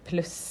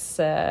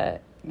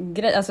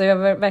plusgrej. Alltså jag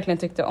verkligen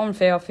tyckte om,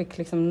 för jag fick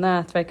liksom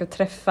nätverk och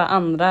träffa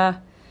andra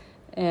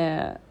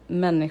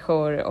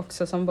människor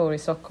också som bor i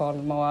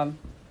Stockholm. Och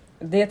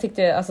det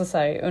tyckte jag, alltså så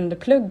här, under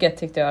plugget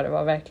tyckte jag det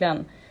var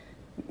verkligen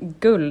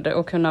guld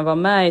att kunna vara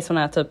med i sån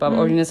här typ av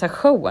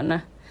organisation.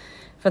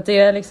 För att det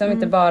är liksom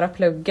inte bara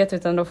plugget,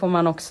 utan då får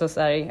man också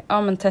så här,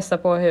 ja, men testa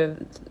på hur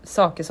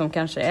saker som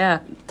kanske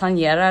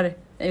tangerar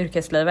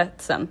yrkeslivet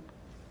sen.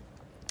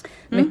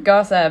 Mycket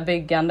av så här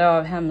byggande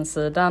av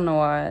hemsidan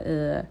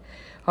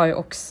har ju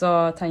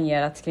också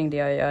tangerat kring det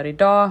jag gör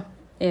idag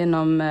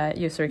inom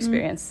user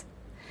experience.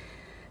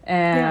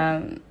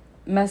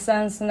 Men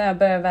sen så när jag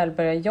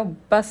börjar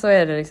jobba så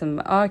är det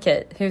liksom,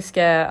 okej, hur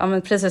ska jag,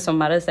 men precis som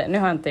Marie säger, nu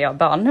har inte jag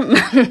barn,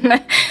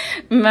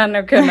 men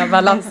att kunna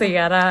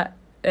balansera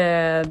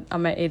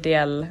med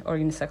ideell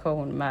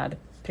organisation med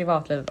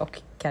privatliv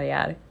och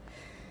karriär.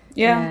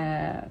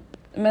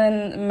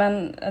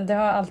 Men det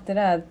har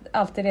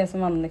alltid det som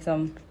man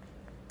liksom,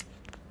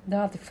 det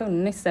har alltid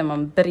funnits det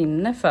man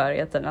brinner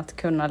för, att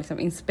kunna liksom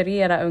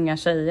inspirera unga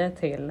tjejer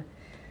till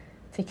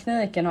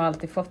tekniken. Har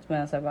alltid fått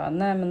mig att säga bara,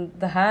 nej men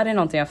det här är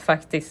någonting jag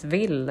faktiskt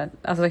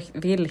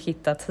vill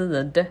hitta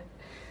tid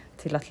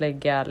till att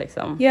lägga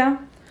liksom.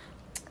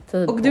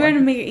 Och du är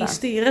med i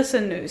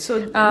styrelsen nu, så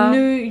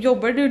nu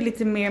jobbar du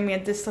lite mer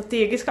med det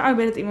strategiska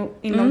arbetet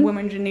inom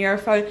Womengineer,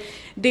 för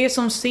det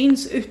som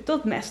syns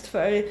utåt mest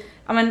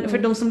för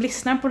de som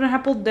lyssnar på den här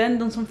podden,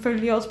 de som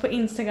följer oss på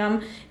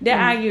Instagram, det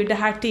är ju det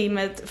här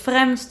teamet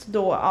främst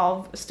då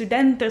av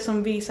studenter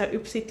som visar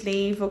upp sitt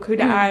liv och hur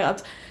det är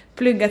att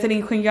plugga till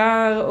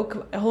ingenjör och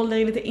håller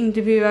i lite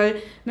intervjuer.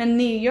 Men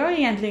ni gör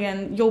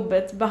egentligen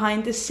jobbet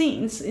behind the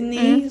scenes.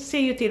 Ni ser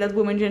ju till att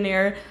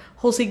Womengineer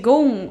hålls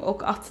igång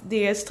och att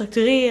det är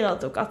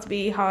strukturerat och att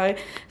vi har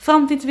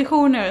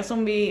framtidsvisioner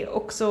som vi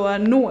också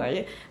når.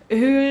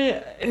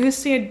 Hur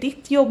ser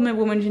ditt jobb med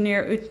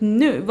Womengineer ut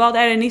nu? Vad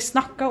är det ni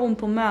snackar om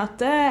på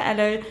möte?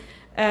 Eller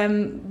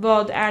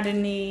vad är det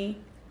ni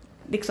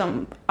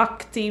liksom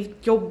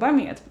aktivt jobbar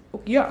med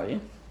och gör?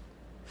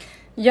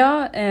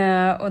 Ja,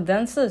 och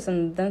den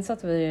styrelsen, den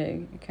satt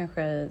vi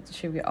kanske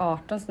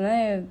 2018, så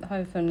den har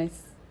ju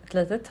funnits ett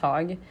litet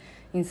tag,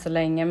 inte så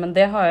länge. Men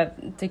det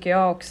tycker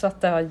jag också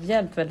att det har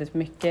hjälpt väldigt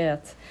mycket,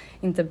 att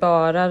inte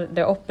bara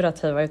det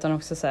operativa utan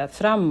också så här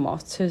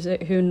framåt.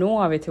 Hur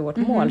når vi till vårt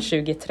mål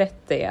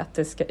 2030, att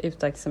det ska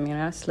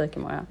utexamineras lika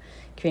många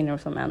kvinnor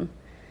som män.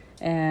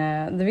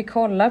 Det vi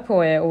kollar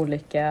på är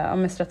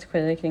olika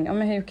strategier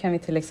kring hur kan vi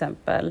till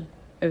exempel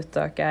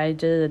utöka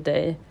IG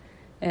Day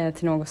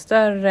till något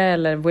större,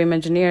 eller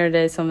Womengineer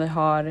Day som vi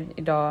har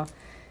idag,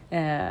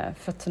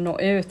 för att nå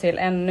ut till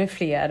ännu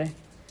fler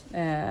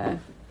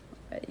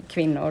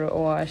kvinnor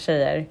och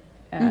tjejer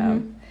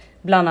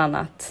bland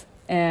annat.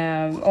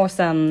 Och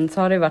sen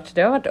så har det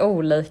varit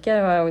olika.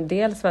 Det har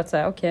dels varit så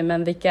här, okej,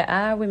 men vilka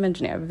är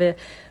Womengineer?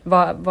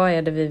 Vad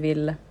är det vi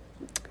vill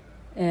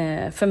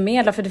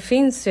förmedla? För det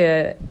finns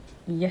ju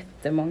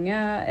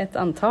ett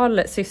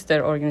antal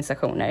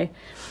systerorganisationer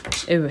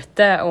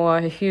ute,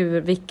 och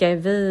vilka är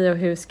vi och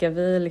hur ska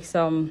vi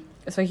liksom,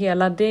 så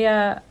hela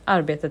det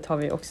arbetet har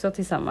vi också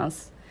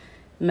tillsammans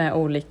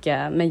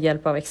med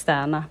hjälp av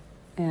externa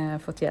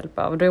fått hjälp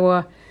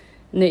av.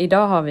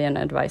 Idag har vi en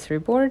advisory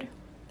board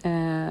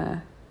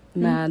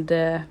med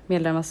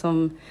medlemmar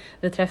som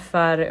vi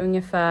träffar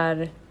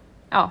ungefär,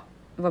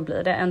 vad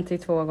blir det, 1 till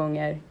 2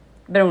 gånger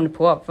beroende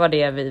på vad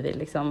det är vi vill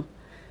liksom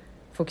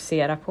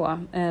fokusera på.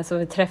 Så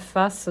vi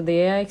träffas, och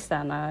det är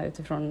externa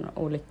utifrån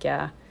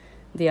olika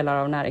delar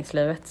av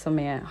näringslivet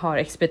som har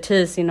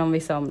expertis inom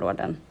vissa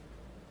områden.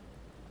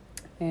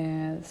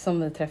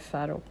 Som vi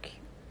träffar och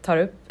tar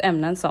upp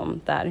ämnen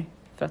som där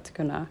för att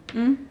kunna...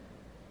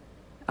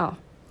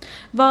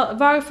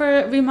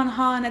 Varför vill man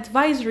ha en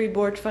advisory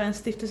board för en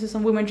stiftelse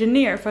som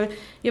Womengineer? För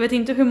jag vet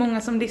inte hur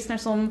många som lyssnar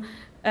som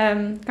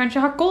kanske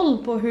har koll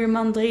på hur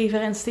man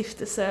driver en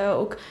stiftelse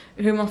och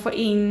hur man får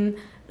in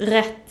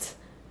rätt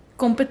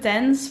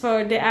kompetens,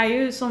 för det är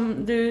ju som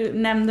du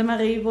nämnde,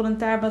 Marie,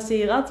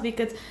 volontärbaserat,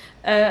 vilket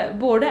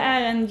både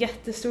är en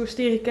jättestor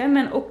styrka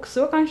men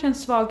också kanske en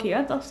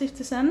svaghet av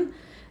stiftelsen.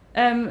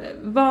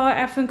 Vad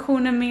är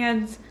funktionen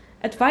med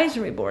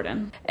advisory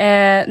boarden?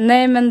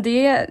 Nej, men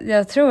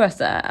jag tror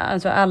att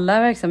alltså alla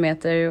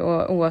verksamheter,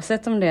 och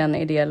oavsett om det är en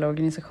ideell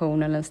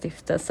organisation eller en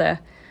stiftelse,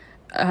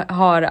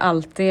 har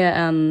alltid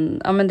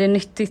det är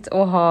nyttigt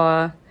att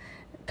ha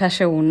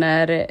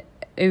personer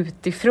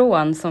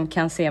utifrån som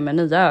kan se med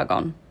nya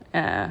ögon.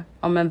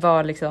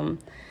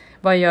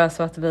 Vad gör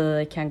så att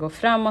vi kan gå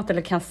framåt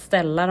eller kan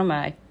ställa de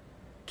här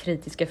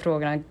kritiska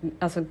frågorna.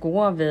 Alltså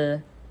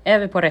är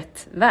vi på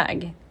rätt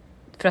väg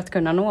för att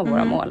kunna nå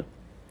våra mål?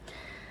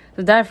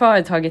 Så därför har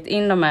jag tagit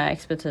in de här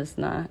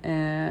expertiserna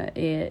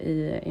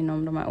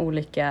inom de här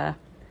olika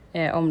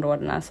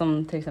områdena,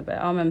 som till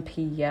exempel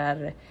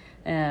PR,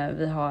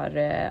 vi har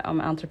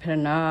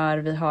entreprenör,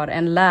 vi har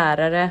en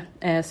lärare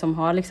som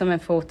har liksom en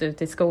fot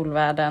ut i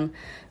skolvärlden,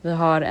 vi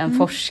har en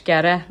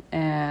forskare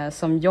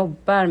som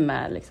jobbar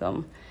med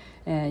liksom,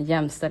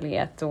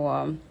 jämställdhet,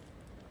 och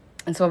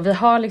så vi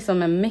har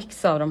liksom en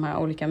mix av de här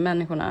olika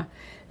människorna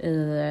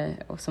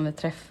och som vi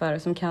träffar,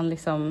 som kan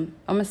liksom,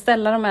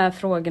 ställa de här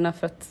frågorna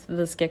för att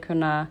vi ska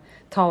kunna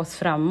ta oss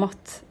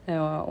framåt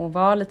och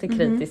vara lite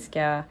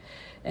kritiska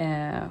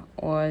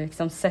Och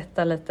liksom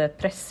sätta lite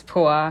press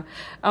på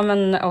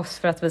oss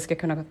för att vi ska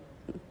kunna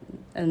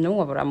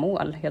nå våra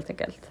mål helt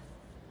enkelt.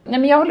 Nej,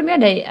 men jag håller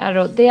med dig,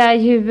 Arro. Det är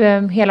ju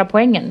hela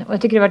poängen. Och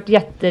jag tycker det har varit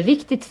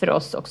jätteviktigt för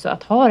oss också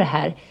att ha det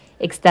här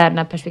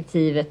externa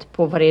perspektivet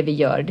på vad det är vi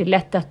gör. Det är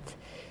lätt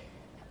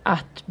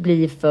att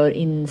bli för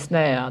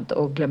insnöad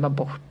och glömma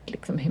bort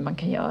liksom hur man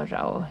kan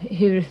göra och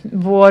hur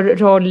vår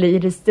roll i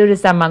det större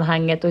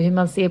sammanhanget och hur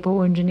man ser på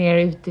Womengineer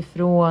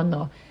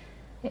utifrån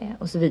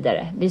och så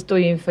vidare. Vi står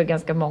ju inför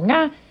ganska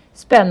många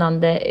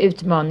spännande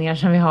utmaningar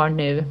som vi har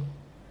nu.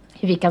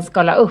 Hur vi kan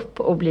skala upp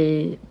och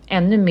bli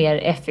ännu mer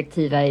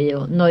effektiva i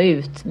att nå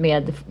ut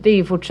med, det är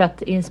ju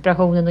fortsatt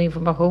inspirationen och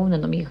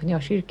informationen om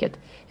ingenjörsyrket.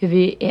 Hur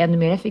vi är ännu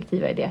mer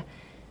effektiva i det.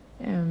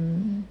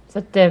 Så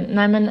att,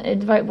 nej men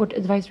vårt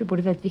advisory board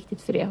är väldigt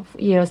viktigt för det.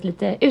 Ger oss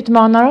lite,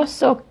 utmanar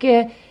oss och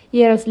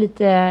ger oss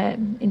lite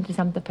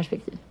intressanta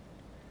perspektiv.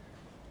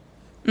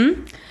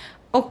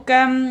 Och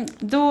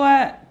då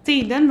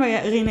tiden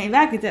börjar rinna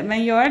iväg lite,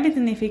 men jag är lite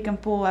nyfiken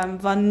på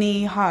vad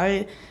ni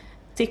har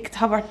tyckt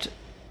har varit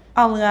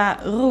allra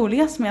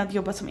roligast med att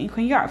jobba som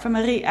ingenjör. För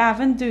Marie,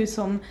 även du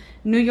som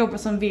nu jobbar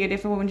som vd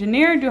för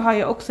Womengineer, du har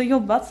ju också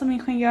jobbat som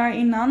ingenjör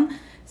innan.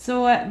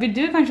 Så vill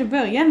du kanske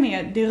börja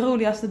med det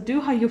roligaste du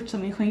har gjort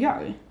som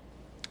ingenjör?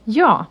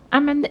 Ja,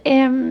 men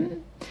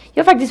jag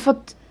har faktiskt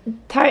fått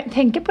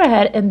tänka på det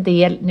här en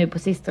del nu på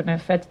sistone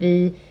för att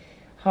vi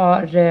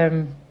har,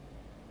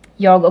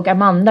 jag och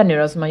Amanda nu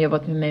då, som har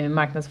jobbat med mig med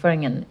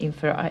marknadsföringen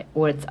inför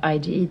årets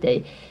IGE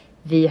Day,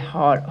 vi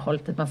har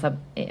hållit en massa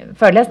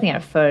föreläsningar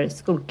för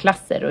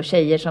skolklasser och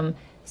tjejer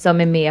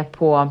som är med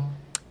på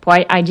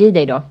IGE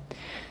Day då.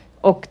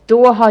 Och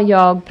då har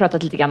jag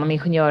pratat lite grann om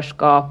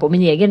ingenjörskap och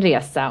min egen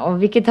resa.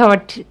 Och vilket har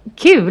varit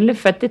kul,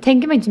 för att det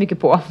tänker man inte så mycket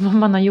på. Vad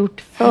man har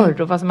gjort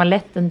förr och vad som har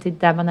lett en till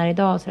där man är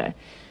idag och sådär.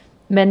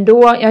 Men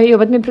då, jag har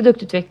jobbat med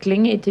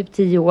produktutveckling i typ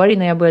 10 år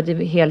innan jag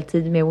började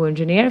heltid med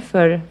Womengineer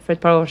för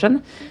ett par år sedan.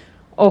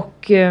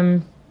 Och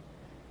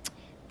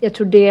jag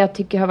tror det jag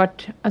tycker har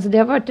varit, alltså det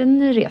har varit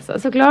en resa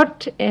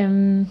såklart.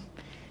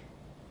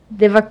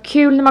 Det var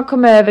kul när man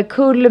kom över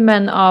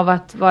kulmen av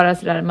att vara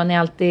sådär, man är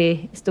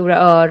alltid stora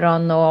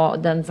öron och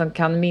den som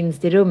kan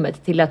minst i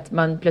rummet, till att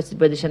man plötsligt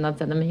började känna att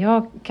men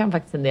jag kan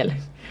faktiskt en del.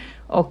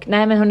 Och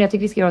nej men hörni, jag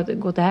tycker vi ska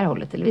gå åt det här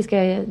hållet, eller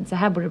så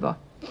här borde det vara.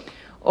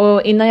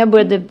 Och innan jag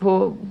började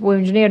på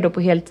Womengineer då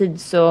på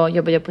heltid så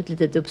jobbade jag på ett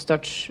litet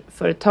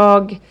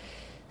uppstartsföretag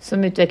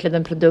som utvecklade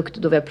en produkt,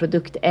 och då var jag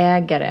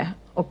produktägare.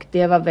 Och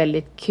det var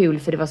väldigt kul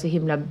för det var så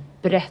himla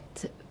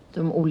brett,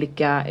 de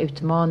olika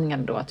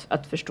utmaningarna då,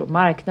 att förstå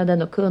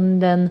marknaden och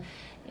kunden,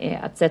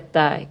 att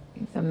sätta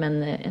liksom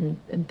en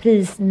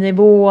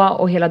prisnivå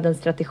och hela den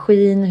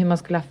strategin, hur man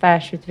skulle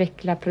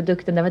affärsutveckla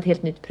produkten. Det var ett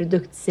helt nytt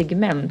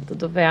produktsegment och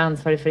då var jag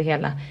ansvarig för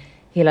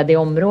hela det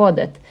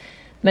området.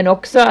 Men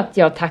också att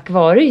jag tack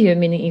vare ju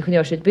min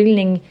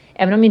ingenjörsutbildning,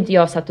 även om inte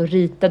jag satt och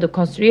ritade och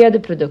konstruerade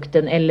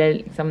produkten eller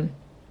liksom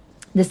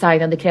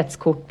designade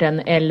kretskorten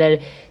eller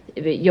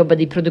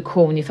jobbade i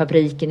produktion i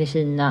fabriken i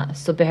Kina,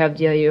 så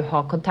behövde jag ju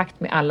ha kontakt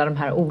med alla de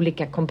här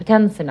olika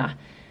kompetenserna.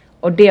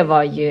 Och det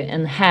var ju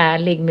en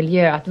härlig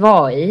miljö att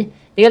vara i.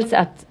 Dels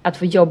att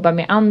få jobba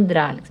med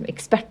andra liksom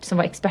experter som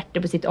var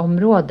experter på sitt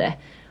område.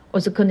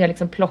 Och så kunde jag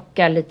liksom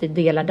plocka lite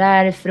delar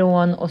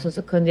därifrån, och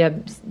så kunde jag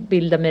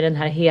bilda med den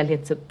här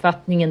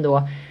helhetsuppfattningen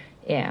då,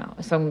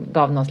 som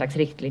gav någon slags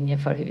riktlinje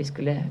för hur vi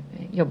skulle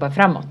jobba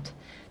framåt.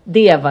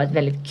 Det var ett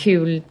väldigt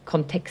kul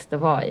kontext att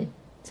vara i.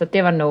 Så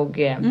det var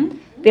nog,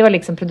 det var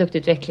liksom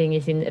produktutveckling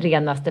i sin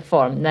renaste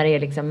form, när det är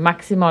liksom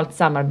maximalt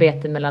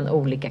samarbete mellan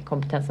olika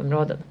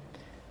kompetensområden.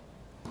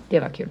 Det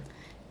var kul.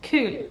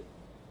 Kul.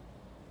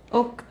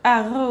 Och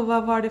Arro,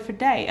 vad var det för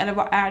dig? Eller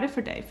vad är det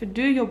för dig? För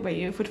du jobbar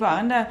ju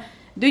fortfarande,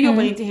 du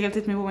jobbar inte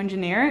heltid med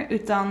Womengineer,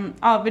 utan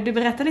vill du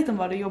berätta lite om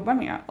vad du jobbar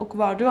med och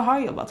vad du har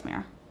jobbat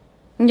med?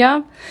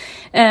 Ja,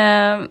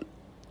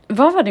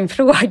 vad var din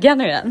fråga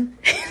nu igen?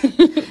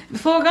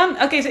 Så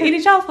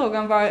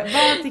initialfrågan var,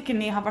 vad tycker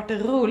ni har varit det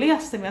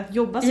roligaste med att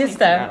jobba som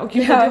ingenjör? Och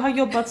du har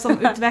jobbat som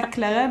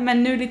utvecklare,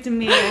 men nu lite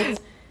mer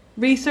åt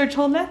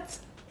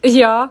research-hållet.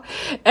 Ja,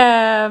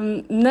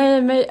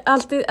 nej men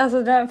alltid,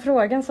 alltså den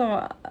frågan som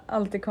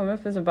alltid kommer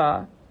upp är så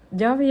bara,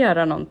 jag vill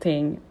göra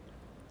någonting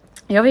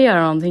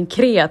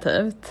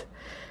kreativt.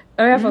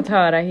 Och jag har fått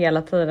höra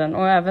hela tiden,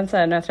 och även så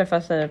här, när jag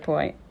träffar tjejer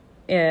på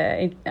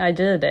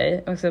IG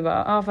Day, och så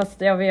bara,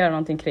 fast jag vill göra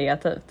någonting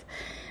kreativt.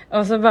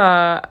 Och så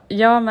bara,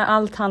 men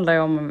allt handlar ju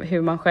om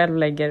hur man själv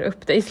lägger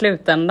upp det i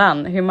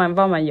slutändan,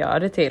 vad man gör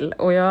det till.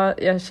 Och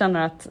jag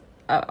känner att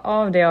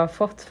av det jag har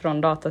fått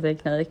från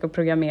datateknik och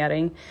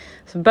programmering,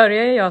 så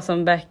började jag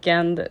som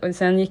backend och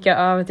sen gick jag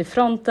över till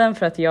fronten,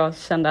 för att jag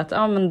kände att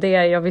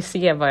jag vill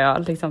se vad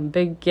jag liksom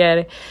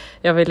bygger.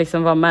 Jag vill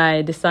liksom vara med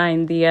i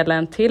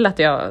designdelen, till att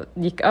jag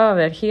gick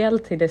över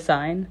helt till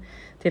design,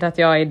 till att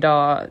jag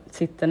idag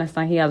sitter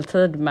nästan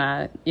heltid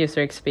med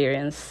user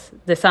experience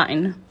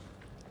design.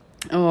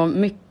 Och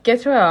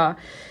mycket tror jag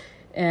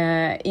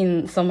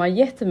som har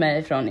gett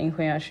mig från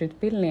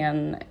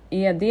ingenjörsutbildningen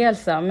är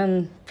dels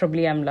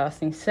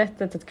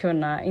problemlösningssättet att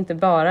kunna, inte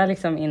bara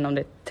liksom inom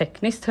det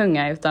tekniskt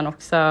tunga utan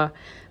också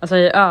alltså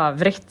i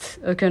övrigt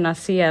att kunna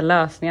se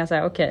lösningar. Så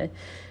här, okej,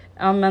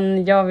 ja,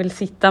 men jag vill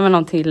sitta med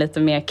någonting lite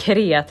mer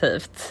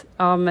kreativt.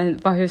 Ja, men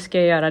hur ska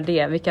jag göra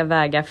det? Vilka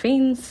vägar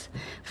finns?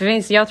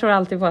 Jag tror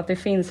alltid på att det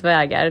finns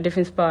vägar. Det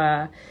finns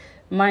bara...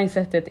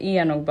 Mindsetet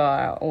är nog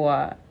bara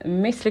att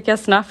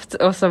misslyckas snabbt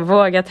och så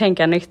våga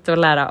tänka nytt och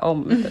lära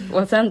om.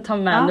 Och sen ta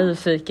med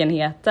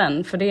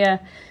nyfikenheten. För det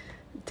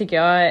tycker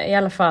jag i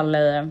alla fall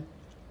i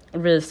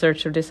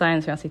research och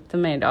design som jag sitter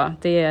med idag.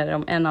 Det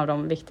är en av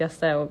de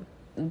viktigaste och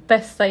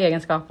bästa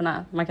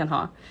egenskaperna man kan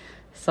ha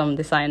som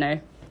designer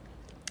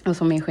och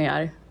som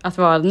ingenjör. Att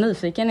vara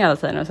nyfiken hela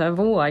tiden och så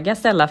våga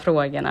ställa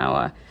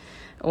frågorna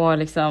och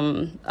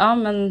liksom,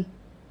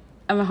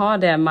 ha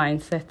det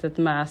mindsetet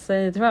med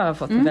sig. Tror jag har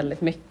fått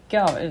väldigt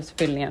mycket av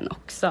utbildningen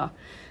också.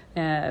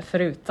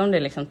 Förutom det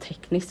liksom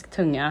tekniskt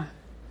tunga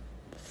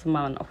som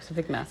man också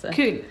fick med sig.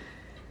 Kul.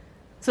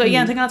 Så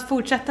egentligen att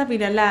fortsätta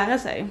vilja lära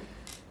sig.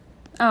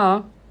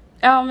 Ja,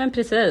 men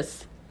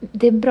precis.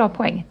 Det är en bra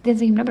poäng. Det är en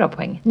så himla bra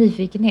poäng.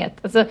 Nyfikenhet.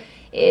 Alltså,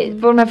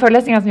 på de här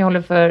föreläsningarna som jag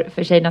håller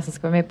för tjejerna som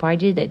ska vara med på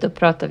IG Day, då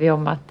pratar vi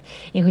om att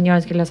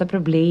ingenjören ska lösa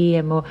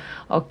problem och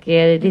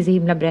det är så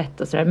himla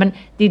brett och sådär. Men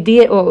det är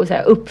det och så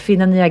här,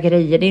 uppfinna nya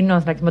grejer. Det är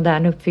någon slags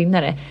modern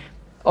uppfinnare.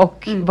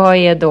 Och vad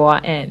är då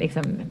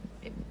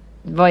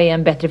vad är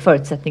en bättre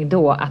förutsättning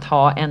då att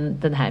ha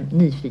den här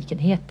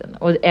nyfikenheten?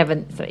 Och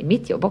även så i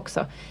mitt jobb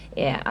också.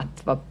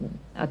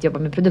 Att jobba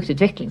med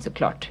produktutveckling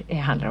såklart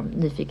handlar om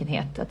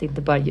nyfikenhet. Att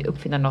inte bara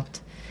uppfinna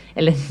något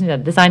eller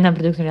designa en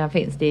produkt som redan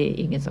finns. Det är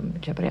ingen som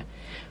köper det.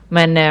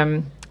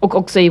 Men, och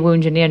också i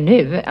Womengineer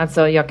nu.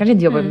 Alltså jag kanske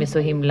inte jobbar med så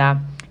himla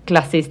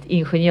klassiskt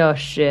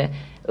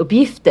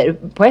ingenjörsuppgifter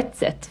på ett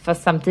sätt.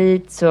 Fast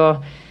samtidigt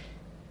så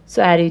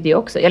är det ju det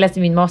också. Jag läste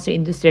min master i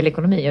industriell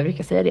ekonomi. Jag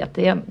brukar säga det. Att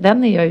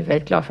den är jag ju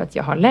väldigt klar för att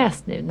jag har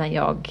läst nu. När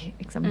jag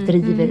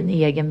driver en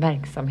egen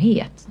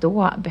verksamhet.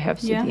 Då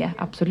behövs ju det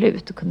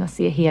absolut. Att kunna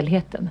se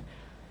helheten.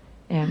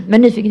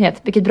 Men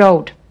nyfikenhet. Vilket bra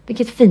ord.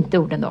 Vilket fint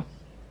ord ändå.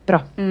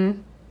 Bra.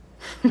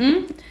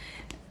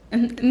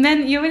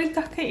 Men jag vill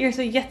tacka er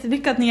så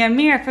jättemycket att ni är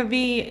med. För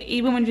vi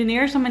i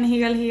Womengineer som en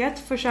helhet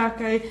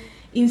försöker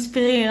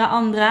inspirera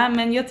andra.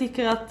 Men jag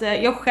tycker att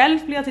jag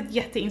själv blir alltid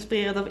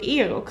jätteinspirerad av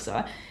er också.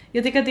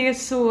 Jag tycker att det är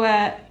så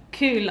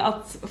kul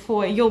att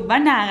få jobba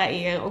nära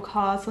er och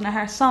ha såna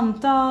här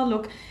samtal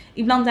och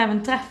ibland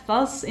även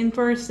träffas in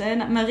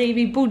person. Marie,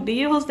 vi bodde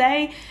ju hos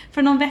dig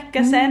för någon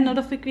vecka sedan och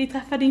då fick vi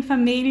träffa din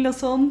familj och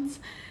sånt.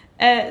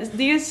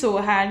 Det är så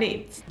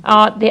härligt.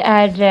 Ja,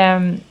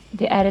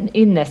 det är en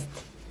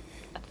ynnest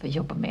att få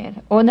jobba med er.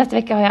 Och nästa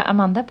vecka har jag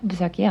Amanda på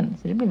besök igen,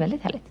 så det blir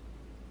väldigt härligt.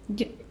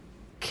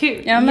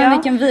 Kul. Ja,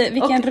 men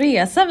vilken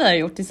resa vi har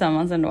gjort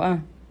tillsammans ändå.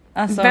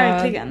 Alltså,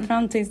 verkligen.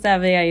 Fram tills där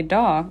vi är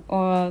idag.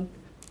 Och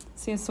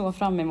ser så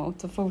fram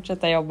emot att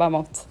fortsätta jobba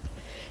mot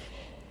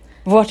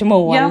vårt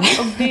mål. Ja,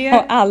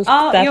 och allt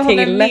där jag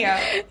till. Med.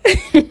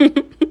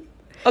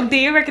 Och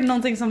det är verkligen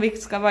någonting som vi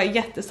ska vara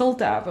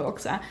jättestolta över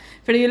också.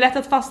 För det är ju lätt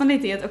att fastna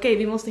lite i att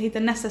vi måste hitta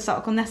nästa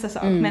sak.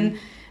 Men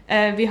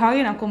vi har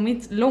redan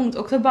kommit långt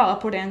också bara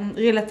på den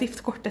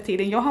relativt korta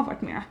tiden jag har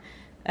varit med.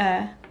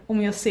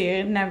 Om jag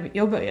ser när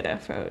jag började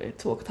för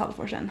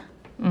 2,5 år sedan.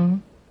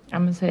 Ja,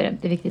 men så är det.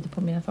 Det är viktigt att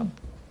påminna om.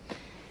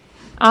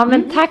 Ja,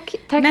 men tack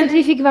för att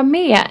vi fick vara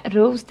med,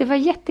 Ros. Det var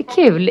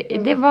jättekul.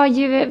 Det var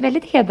ju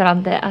väldigt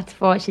hedrande att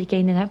få kika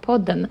in i den här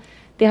podden.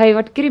 Det har ju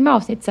varit grymma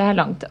avsnitt så här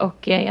långt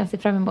och jag ser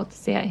fram emot att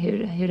se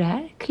hur det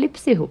här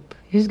klipps ihop.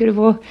 Hur ska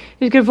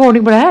du få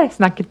ordning på det här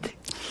snacket?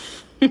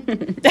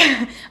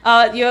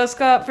 Ja, jag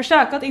ska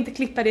försöka att inte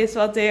klippa det så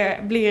att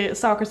det blir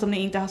saker som ni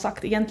inte har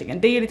sagt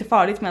egentligen. Det är lite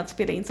farligt med att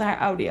spela in så här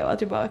audio,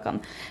 att jag bara kan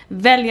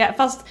välja.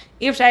 Fast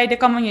i och för sig, det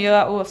kan man ju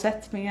göra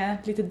oavsett med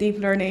lite deep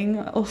learning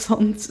och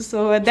sånt.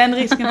 Så den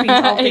risken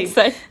finns alltid.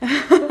 Exakt.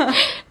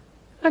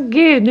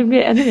 Gud, nu blir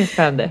det ännu mer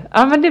spännande.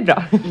 Ja, men det är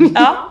bra.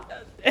 Ja.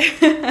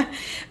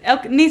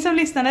 Och ni som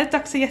lyssnade,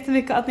 tack så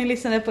jättemycket att ni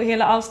lyssnade på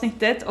hela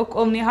avsnittet.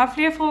 Och om ni har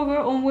fler frågor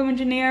om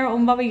Womengineer,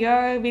 om vad vi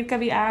gör, vilka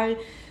vi är,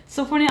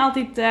 så får ni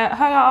alltid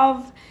höra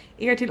av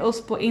er till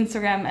oss på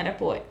Instagram eller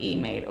på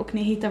e-mail. Och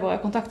ni hittar våra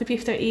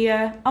kontaktuppgifter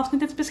i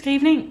avsnittets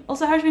beskrivning. Och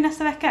så hörs vi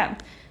nästa vecka.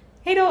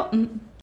 Hej då!